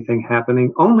of anything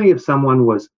happening. Only if someone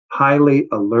was highly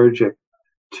allergic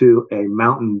to a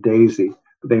mountain daisy,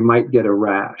 they might get a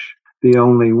rash. The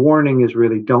only warning is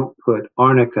really don't put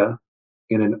arnica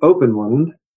in an open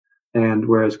wound, and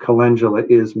whereas calendula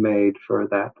is made for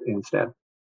that instead.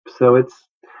 So it's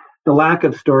the lack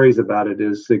of stories about it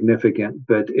is significant,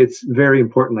 but it's very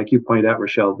important, like you pointed out,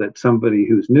 Rochelle, that somebody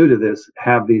who's new to this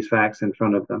have these facts in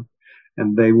front of them,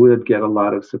 and they would get a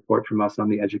lot of support from us on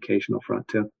the educational front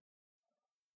too.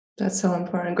 That's so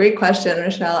important. Great question,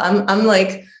 Rochelle. I'm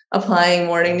like applying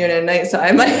morning, noon, and night, so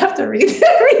I might have to read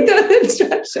the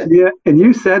instructions. Yeah, and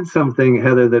you said something,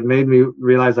 Heather, that made me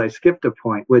realize I skipped a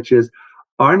point, which is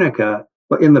arnica.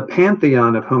 In the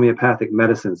pantheon of homeopathic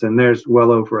medicines, and there's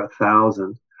well over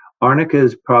 1,000, arnica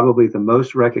is probably the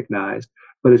most recognized,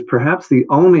 but is perhaps the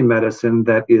only medicine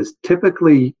that is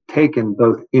typically taken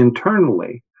both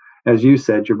internally. As you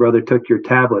said, your brother took your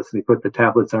tablets and he put the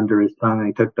tablets under his tongue and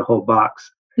he took the whole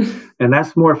box. And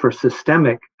that's more for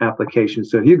systemic application.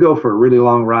 So if you go for a really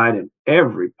long ride and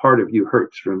every part of you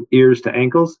hurts from ears to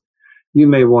ankles, you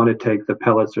may want to take the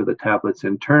pellets or the tablets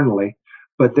internally,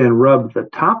 but then rub the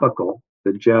topical,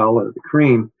 the gel or the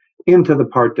cream, into the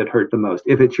part that hurt the most.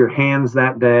 If it's your hands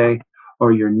that day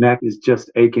or your neck is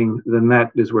just aching, then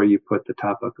that is where you put the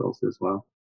topicals as well.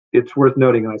 It's worth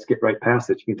noting, and I skip right past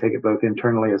it, you can take it both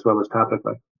internally as well as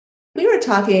topically. We were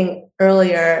talking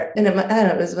earlier, and I don't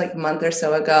know, it was like a month or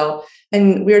so ago,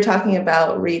 and we were talking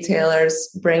about retailers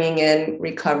bringing in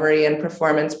recovery and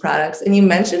performance products. And you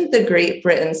mentioned the Great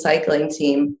Britain cycling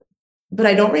team, but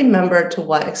I don't remember to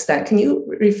what extent. Can you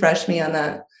refresh me on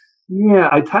that? Yeah,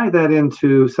 I tie that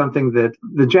into something that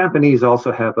the Japanese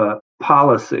also have a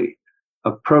policy,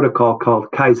 a protocol called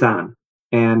Kaizen.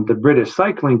 And the British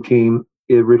cycling team,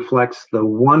 it reflects the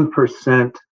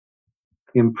 1%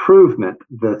 improvement,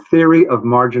 the theory of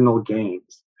marginal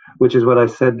gains, which is what I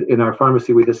said in our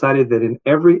pharmacy. We decided that in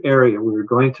every area we were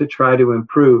going to try to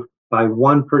improve by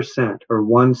 1% or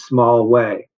one small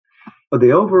way. But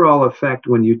the overall effect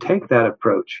when you take that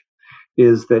approach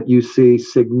is that you see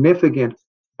significant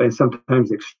and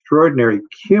sometimes extraordinary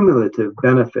cumulative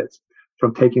benefits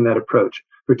from taking that approach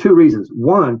for two reasons.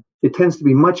 One, it tends to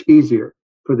be much easier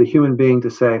for the human being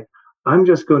to say, I'm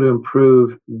just going to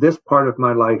improve this part of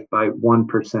my life by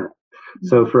 1%.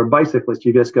 So for a bicyclist,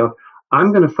 you just go,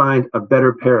 I'm going to find a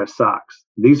better pair of socks.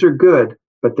 These are good,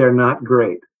 but they're not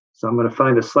great. So I'm going to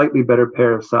find a slightly better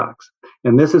pair of socks.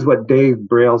 And this is what Dave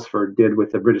Brailsford did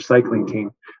with the British cycling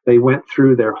team. They went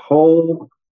through their whole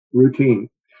routine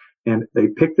and they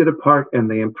picked it apart and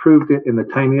they improved it in the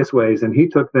tiniest ways. And he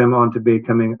took them on to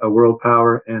becoming a world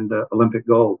power and Olympic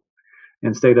gold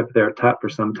and stayed up there at top for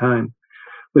some time.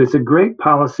 But it's a great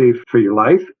policy for your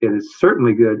life. It is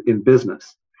certainly good in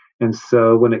business. And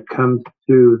so when it comes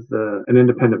to an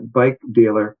independent bike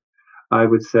dealer, I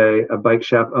would say a bike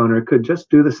shop owner could just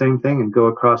do the same thing and go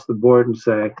across the board and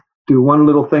say, do one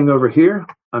little thing over here.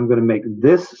 I'm going to make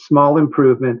this small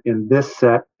improvement in this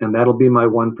set, and that'll be my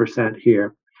 1%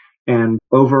 here. And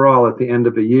overall, at the end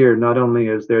of a year, not only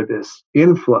is there this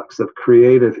influx of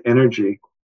creative energy,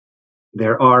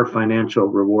 there are financial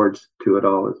rewards to it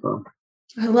all as well.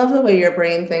 I love the way your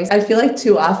brain thinks. I feel like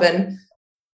too often,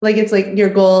 like it's like your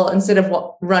goal, instead of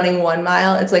running 1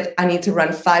 mile, it's like, I need to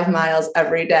run 5 miles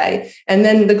every day. And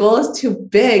then the goal is too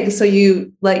big. So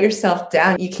you let yourself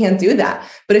down. You can't do that.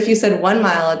 But if you said 1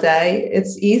 mile a day,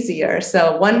 it's easier.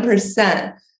 So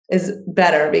 1% is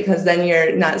better because then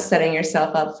you're not setting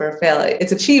yourself up for failure.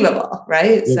 It's achievable,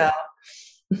 right? Yep.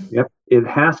 Yep. It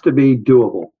has to be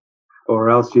doable, or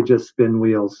else you just spin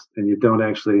wheels and you don't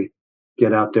actually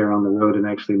get out there on the road and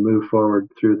actually move forward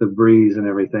through the breeze and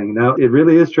everything. Now, it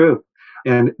really is true.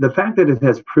 And the fact that it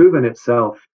has proven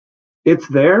itself, it's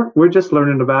there. We're just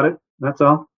learning about it. That's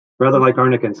all. Rather like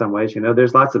Arnica in some ways,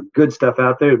 there's lots of good stuff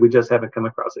out there. We just haven't come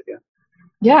across it yet.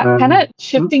 Yeah, kind of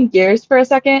shifting gears for a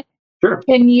second. Sure.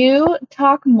 Can you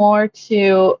talk more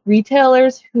to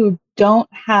retailers who don't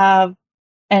have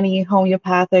any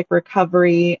homeopathic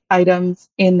recovery items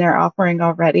in their offering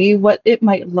already, what it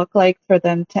might look like for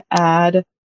them to add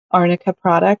Arnica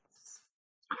products?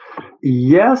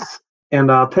 Yes,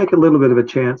 and I'll take a little bit of a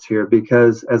chance here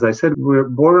because, as I said,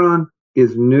 boron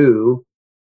is new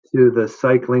to the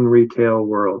cycling retail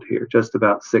world here, just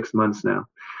about 6 months now.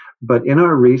 But in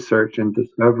our research and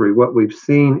discovery, what we've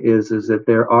seen is that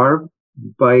there are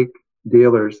bike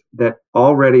dealers that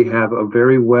already have a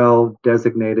very well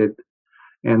designated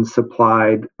and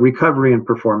supplied recovery and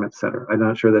performance center. I'm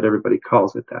not sure that everybody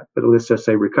calls it that, but let's just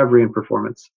say recovery and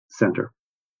performance center.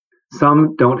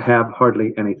 Some don't have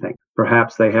hardly anything.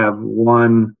 Perhaps they have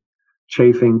one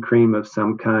chafing cream of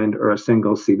some kind or a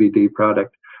single CBD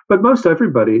product. But most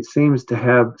everybody seems to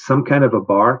have some kind of a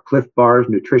bar, Cliff bars,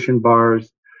 nutrition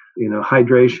bars.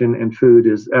 Hydration and food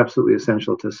is absolutely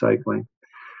essential to cycling.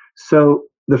 So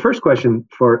the first question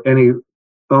for any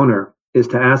owner is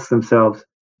to ask themselves,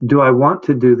 do I want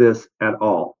to do this at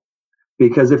all?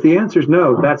 Because if the answer is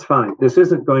no, that's fine. This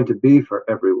isn't going to be for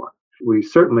everyone. We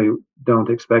certainly don't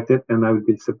expect it, and I would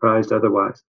be surprised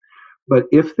otherwise. But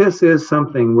if this is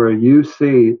something where you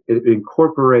see it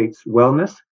incorporates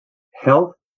wellness,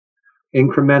 health,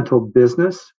 incremental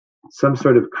business, some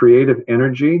sort of creative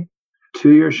energy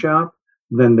to your shop,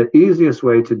 then the easiest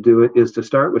way to do it is to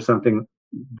start with something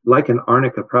like an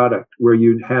Arnica product where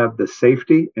you'd have the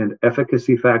safety and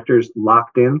efficacy factors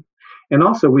locked in. And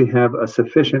also we have a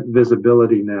sufficient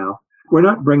visibility now. We're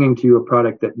not bringing to you a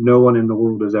product that no one in the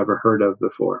world has ever heard of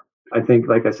before. I think,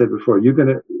 like I said before,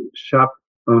 shop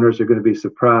owners are going to be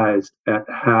surprised at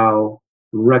how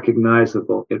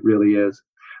recognizable it really is.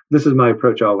 This is my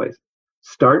approach always.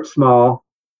 Start small,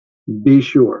 be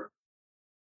sure,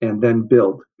 and then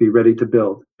build. Be ready to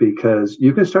build, because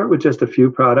you can start with just a few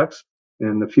products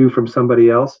and a few from somebody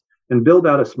else and build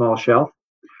out a small shelf.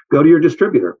 Go to your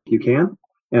distributor, you can,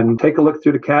 and take a look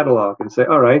through the catalog and say,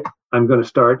 all right, I'm going to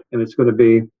start, and it's going to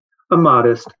be a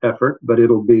modest effort, but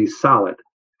it'll be solid.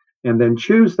 And then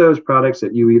choose those products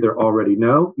that you either already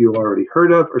know, you already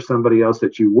heard of, or somebody else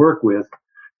that you work with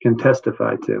can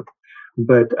testify to.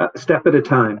 but a step at a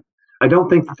time. I don't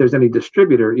think that there's any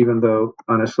distributor, even though,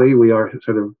 honestly, we are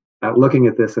sort of looking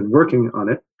at this and working on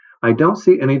it. I don't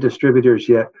see any distributors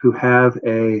yet who have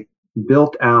a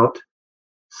built-out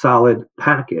solid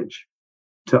package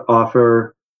to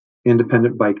offer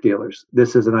independent bike dealers.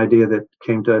 This is an idea that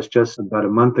came to us just about a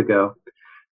month ago.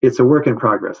 It's a work in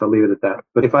progress. I'll leave it at that.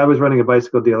 But if I was running a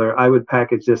bicycle dealer, I would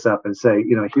package this up and say,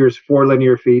 here's 4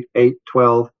 linear feet, 8,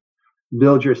 12,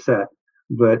 build your set,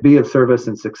 but be of service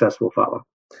and success will follow.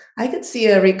 I could see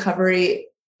a recovery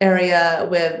area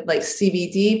with like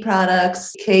CBD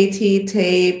products, KT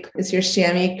tape, it's your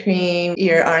chamois cream,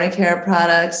 your Arnicare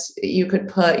products. You could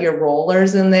put your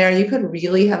rollers in there. You could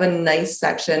really have a nice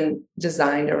section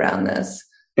designed around this.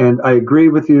 And I agree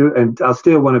with you. And I'll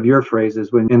steal one of your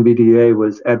phrases when NBDA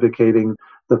was advocating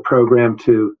the program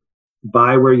to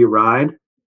buy where you ride.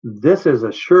 This is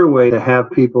a sure way to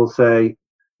have people say,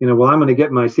 well, I'm going to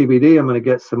get my CBD, I'm going to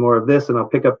get some more of this, and I'll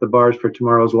pick up the bars for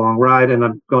tomorrow's long ride, and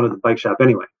I'm going to the bike shop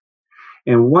anyway.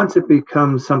 And once it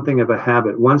becomes something of a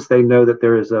habit, once they know that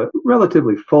there is a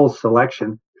relatively full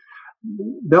selection,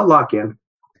 they'll lock in.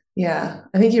 Yeah,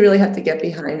 I think you really have to get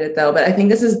behind it, though. But I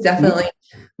think this is definitely,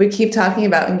 we keep talking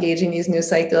about engaging these new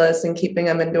cyclists and keeping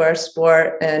them into our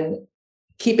sport and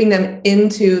keeping them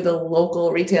into the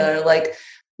local retailer. Like,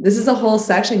 this is a whole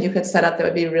section you could set up that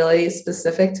would be really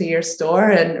specific to your store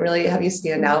and really have you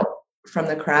stand out from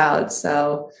the crowd.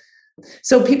 So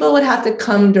people would have to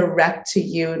come direct to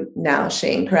you now,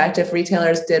 Shane, correct? If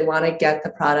retailers did want to get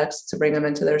the products to bring them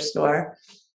into their store.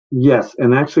 Yes.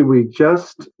 And actually, we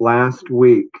just last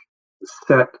week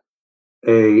set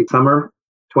a summer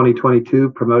 2022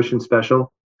 promotion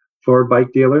special for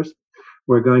bike dealers.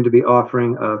 We're going to be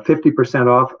offering 50%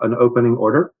 off an opening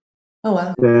order. Oh,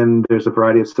 wow. Then there's a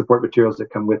variety of support materials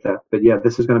that come with that. But yeah,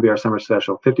 this is going to be our summer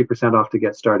special, 50% off to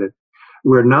get started.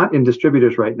 We're not in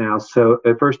distributors right now, so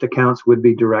at first accounts would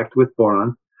be direct with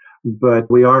Boron, but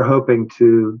we are hoping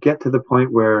to get to the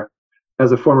point where,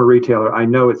 as a former retailer, I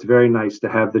know it's very nice to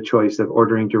have the choice of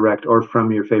ordering direct or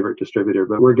from your favorite distributor,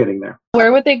 but we're getting there.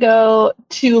 Where would they go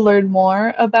to learn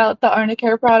more about the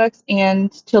Arnicare products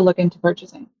and to look into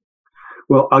purchasing?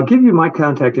 Well, I'll give you my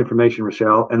contact information,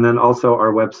 Rochelle, and then also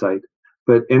our website.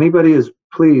 But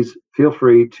please feel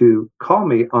free to call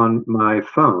me on my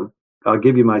phone. I'll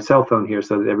give you my cell phone here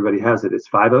so that everybody has it. It's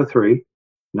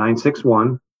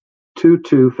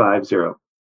 503-961-2250.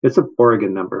 It's an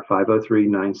Oregon number,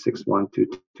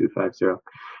 503-961-2250.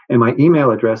 And my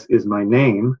email address is my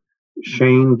name,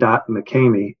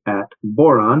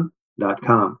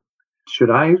 shane.mccamey@boron.com. Should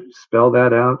I spell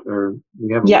that out? Or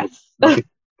we have? Yes. Okay.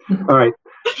 All right.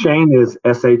 Shane is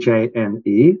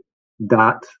SHANE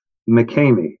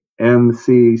 .McCamey,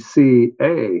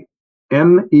 MCCAMEY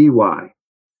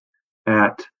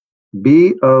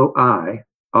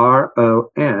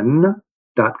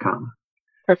 @BOIRON.com.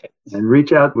 Perfect. And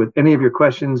reach out with any of your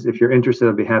questions. If you're interested,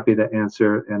 I'll be happy to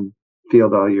answer and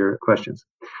field all your questions.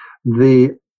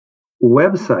 The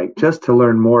website, just to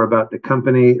learn more about the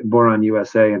company, Boron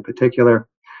USA in particular,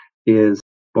 is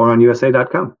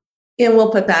boronusa.com. And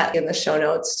we'll put that in the show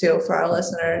notes too for our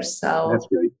listeners. So that's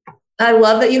great. I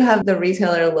love that you have the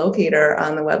retailer locator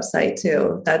on the website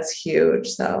too. That's huge.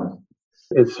 So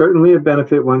it's certainly a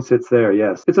benefit once it's there.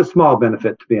 Yes. It's a small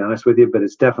benefit, to be honest with you, but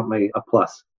it's definitely a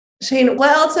plus. Shane,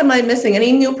 what else am I missing?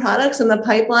 Any new products in the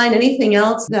pipeline? Anything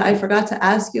else that I forgot to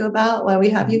ask you about while we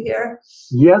have you here?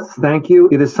 Yes, thank you.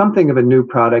 It is something of a new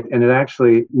product, and it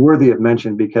actually worthy of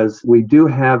mention because we do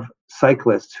have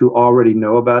cyclists who already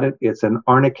know about it. It's an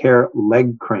Arnicare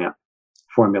leg cramp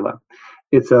formula.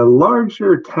 It's a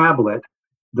larger tablet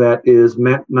that is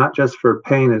meant not just for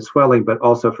pain and swelling, but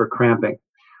also for cramping.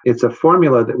 It's a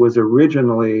formula that was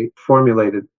originally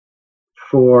formulated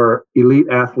for elite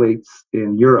athletes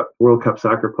in Europe, World Cup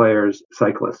soccer players,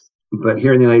 cyclists. But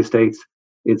here in the United States,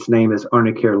 its name is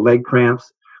Arnicare Leg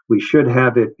Cramps. We should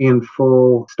have it in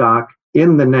full stock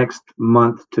in the next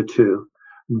month to two.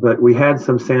 But we had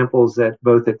some samples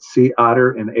both at Sea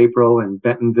Otter in April and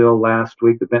Bentonville last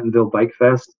week, the Bentonville Bike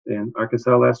Fest in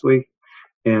Arkansas last week.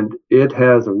 And it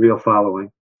has a real following.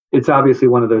 It's obviously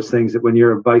one of those things that when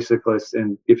you're a bicyclist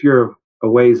and if you're a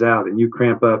ways out and you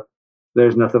cramp up,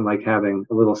 there's nothing like having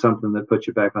a little something that puts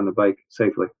you back on the bike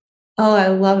safely. Oh, I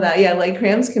love that. Yeah, leg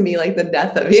cramps can be like the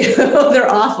death of you.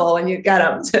 They're awful when you get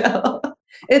them too.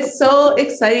 It's so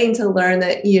exciting to learn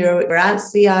that you're at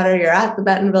Sea Otter, you're at the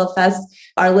Bentonville Fest.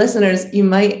 Our listeners, you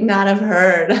might not have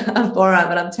heard of Boron,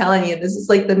 but I'm telling you, this is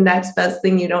like the next best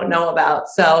thing you don't know about.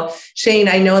 So Shane,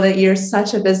 I know that you're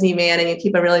such a busy man and you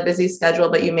keep a really busy schedule,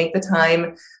 but you make the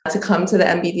time to come to the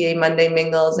NBDA Monday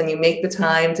Mingles, and you make the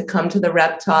time to come to the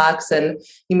rep talks, and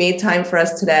you made time for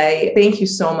us today. Thank you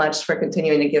so much for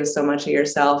continuing to give so much of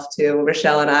yourself to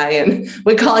Rochelle and I. And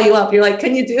we call you up, you're like,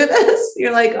 can you do this?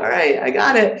 You're like, all right, I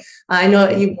got it. I know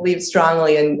that you believe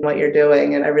strongly in what you're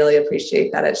doing, and I really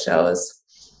appreciate that. It shows.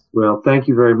 Well, thank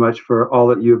you very much for all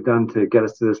that you've done to get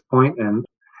us to this point. And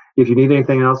if you need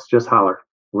anything else, just holler.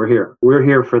 We're here. We're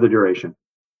here for the duration.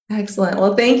 Excellent.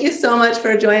 Well, thank you so much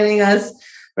for joining us.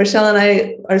 Rochelle and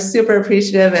I are super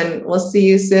appreciative, and we'll see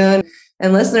you soon.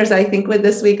 And listeners, I think with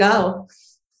this we go.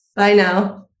 Bye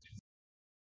now.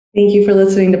 Thank you for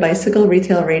listening to Bicycle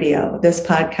Retail Radio. This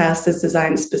podcast is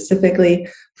designed specifically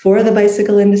for the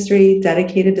bicycle industry,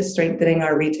 dedicated to strengthening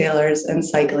our retailers and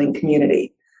cycling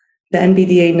community. The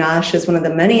NBDA NOSH is one of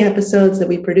the many episodes that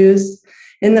we produce.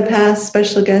 In the past,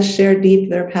 special guests share deep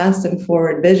their past and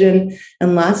forward vision,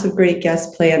 and lots of great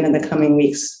guests planned in the coming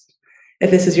weeks. If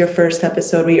this is your first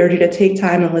episode, we urge you to take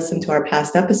time and listen to our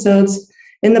past episodes.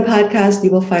 In the podcast,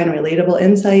 you will find relatable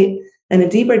insight and a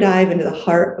deeper dive into the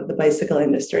heart of the bicycle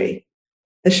industry.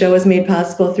 The show is made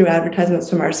possible through advertisements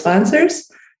from our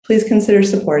sponsors. Please consider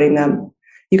supporting them.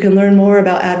 You can learn more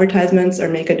about advertisements or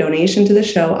make a donation to the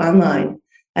show online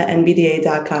at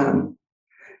nbda.com.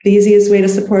 The easiest way to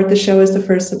support the show is to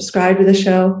first subscribe to the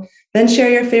show, then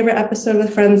share your favorite episode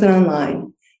with friends and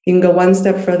online. You can go one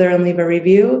step further and leave a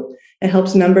review. It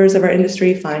helps members of our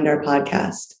industry find our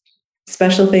podcast.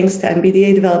 Special thanks to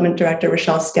NBDA Development Director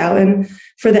Rochelle Stoughton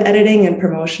for the editing and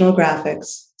promotional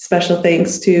graphics. Special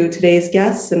thanks to today's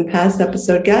guests and past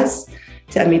episode guests,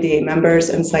 to NBDA members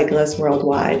and cyclists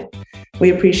worldwide.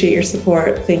 We appreciate your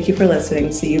support. Thank you for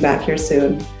listening. See you back here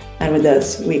soon. And with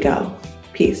this, we go.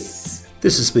 Peace.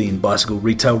 This has been Bicycle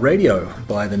Retail Radio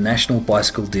by the National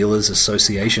Bicycle Dealers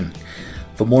Association.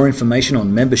 For more information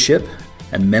on membership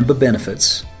and member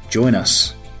benefits, join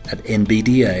us at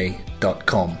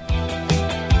nbda.com.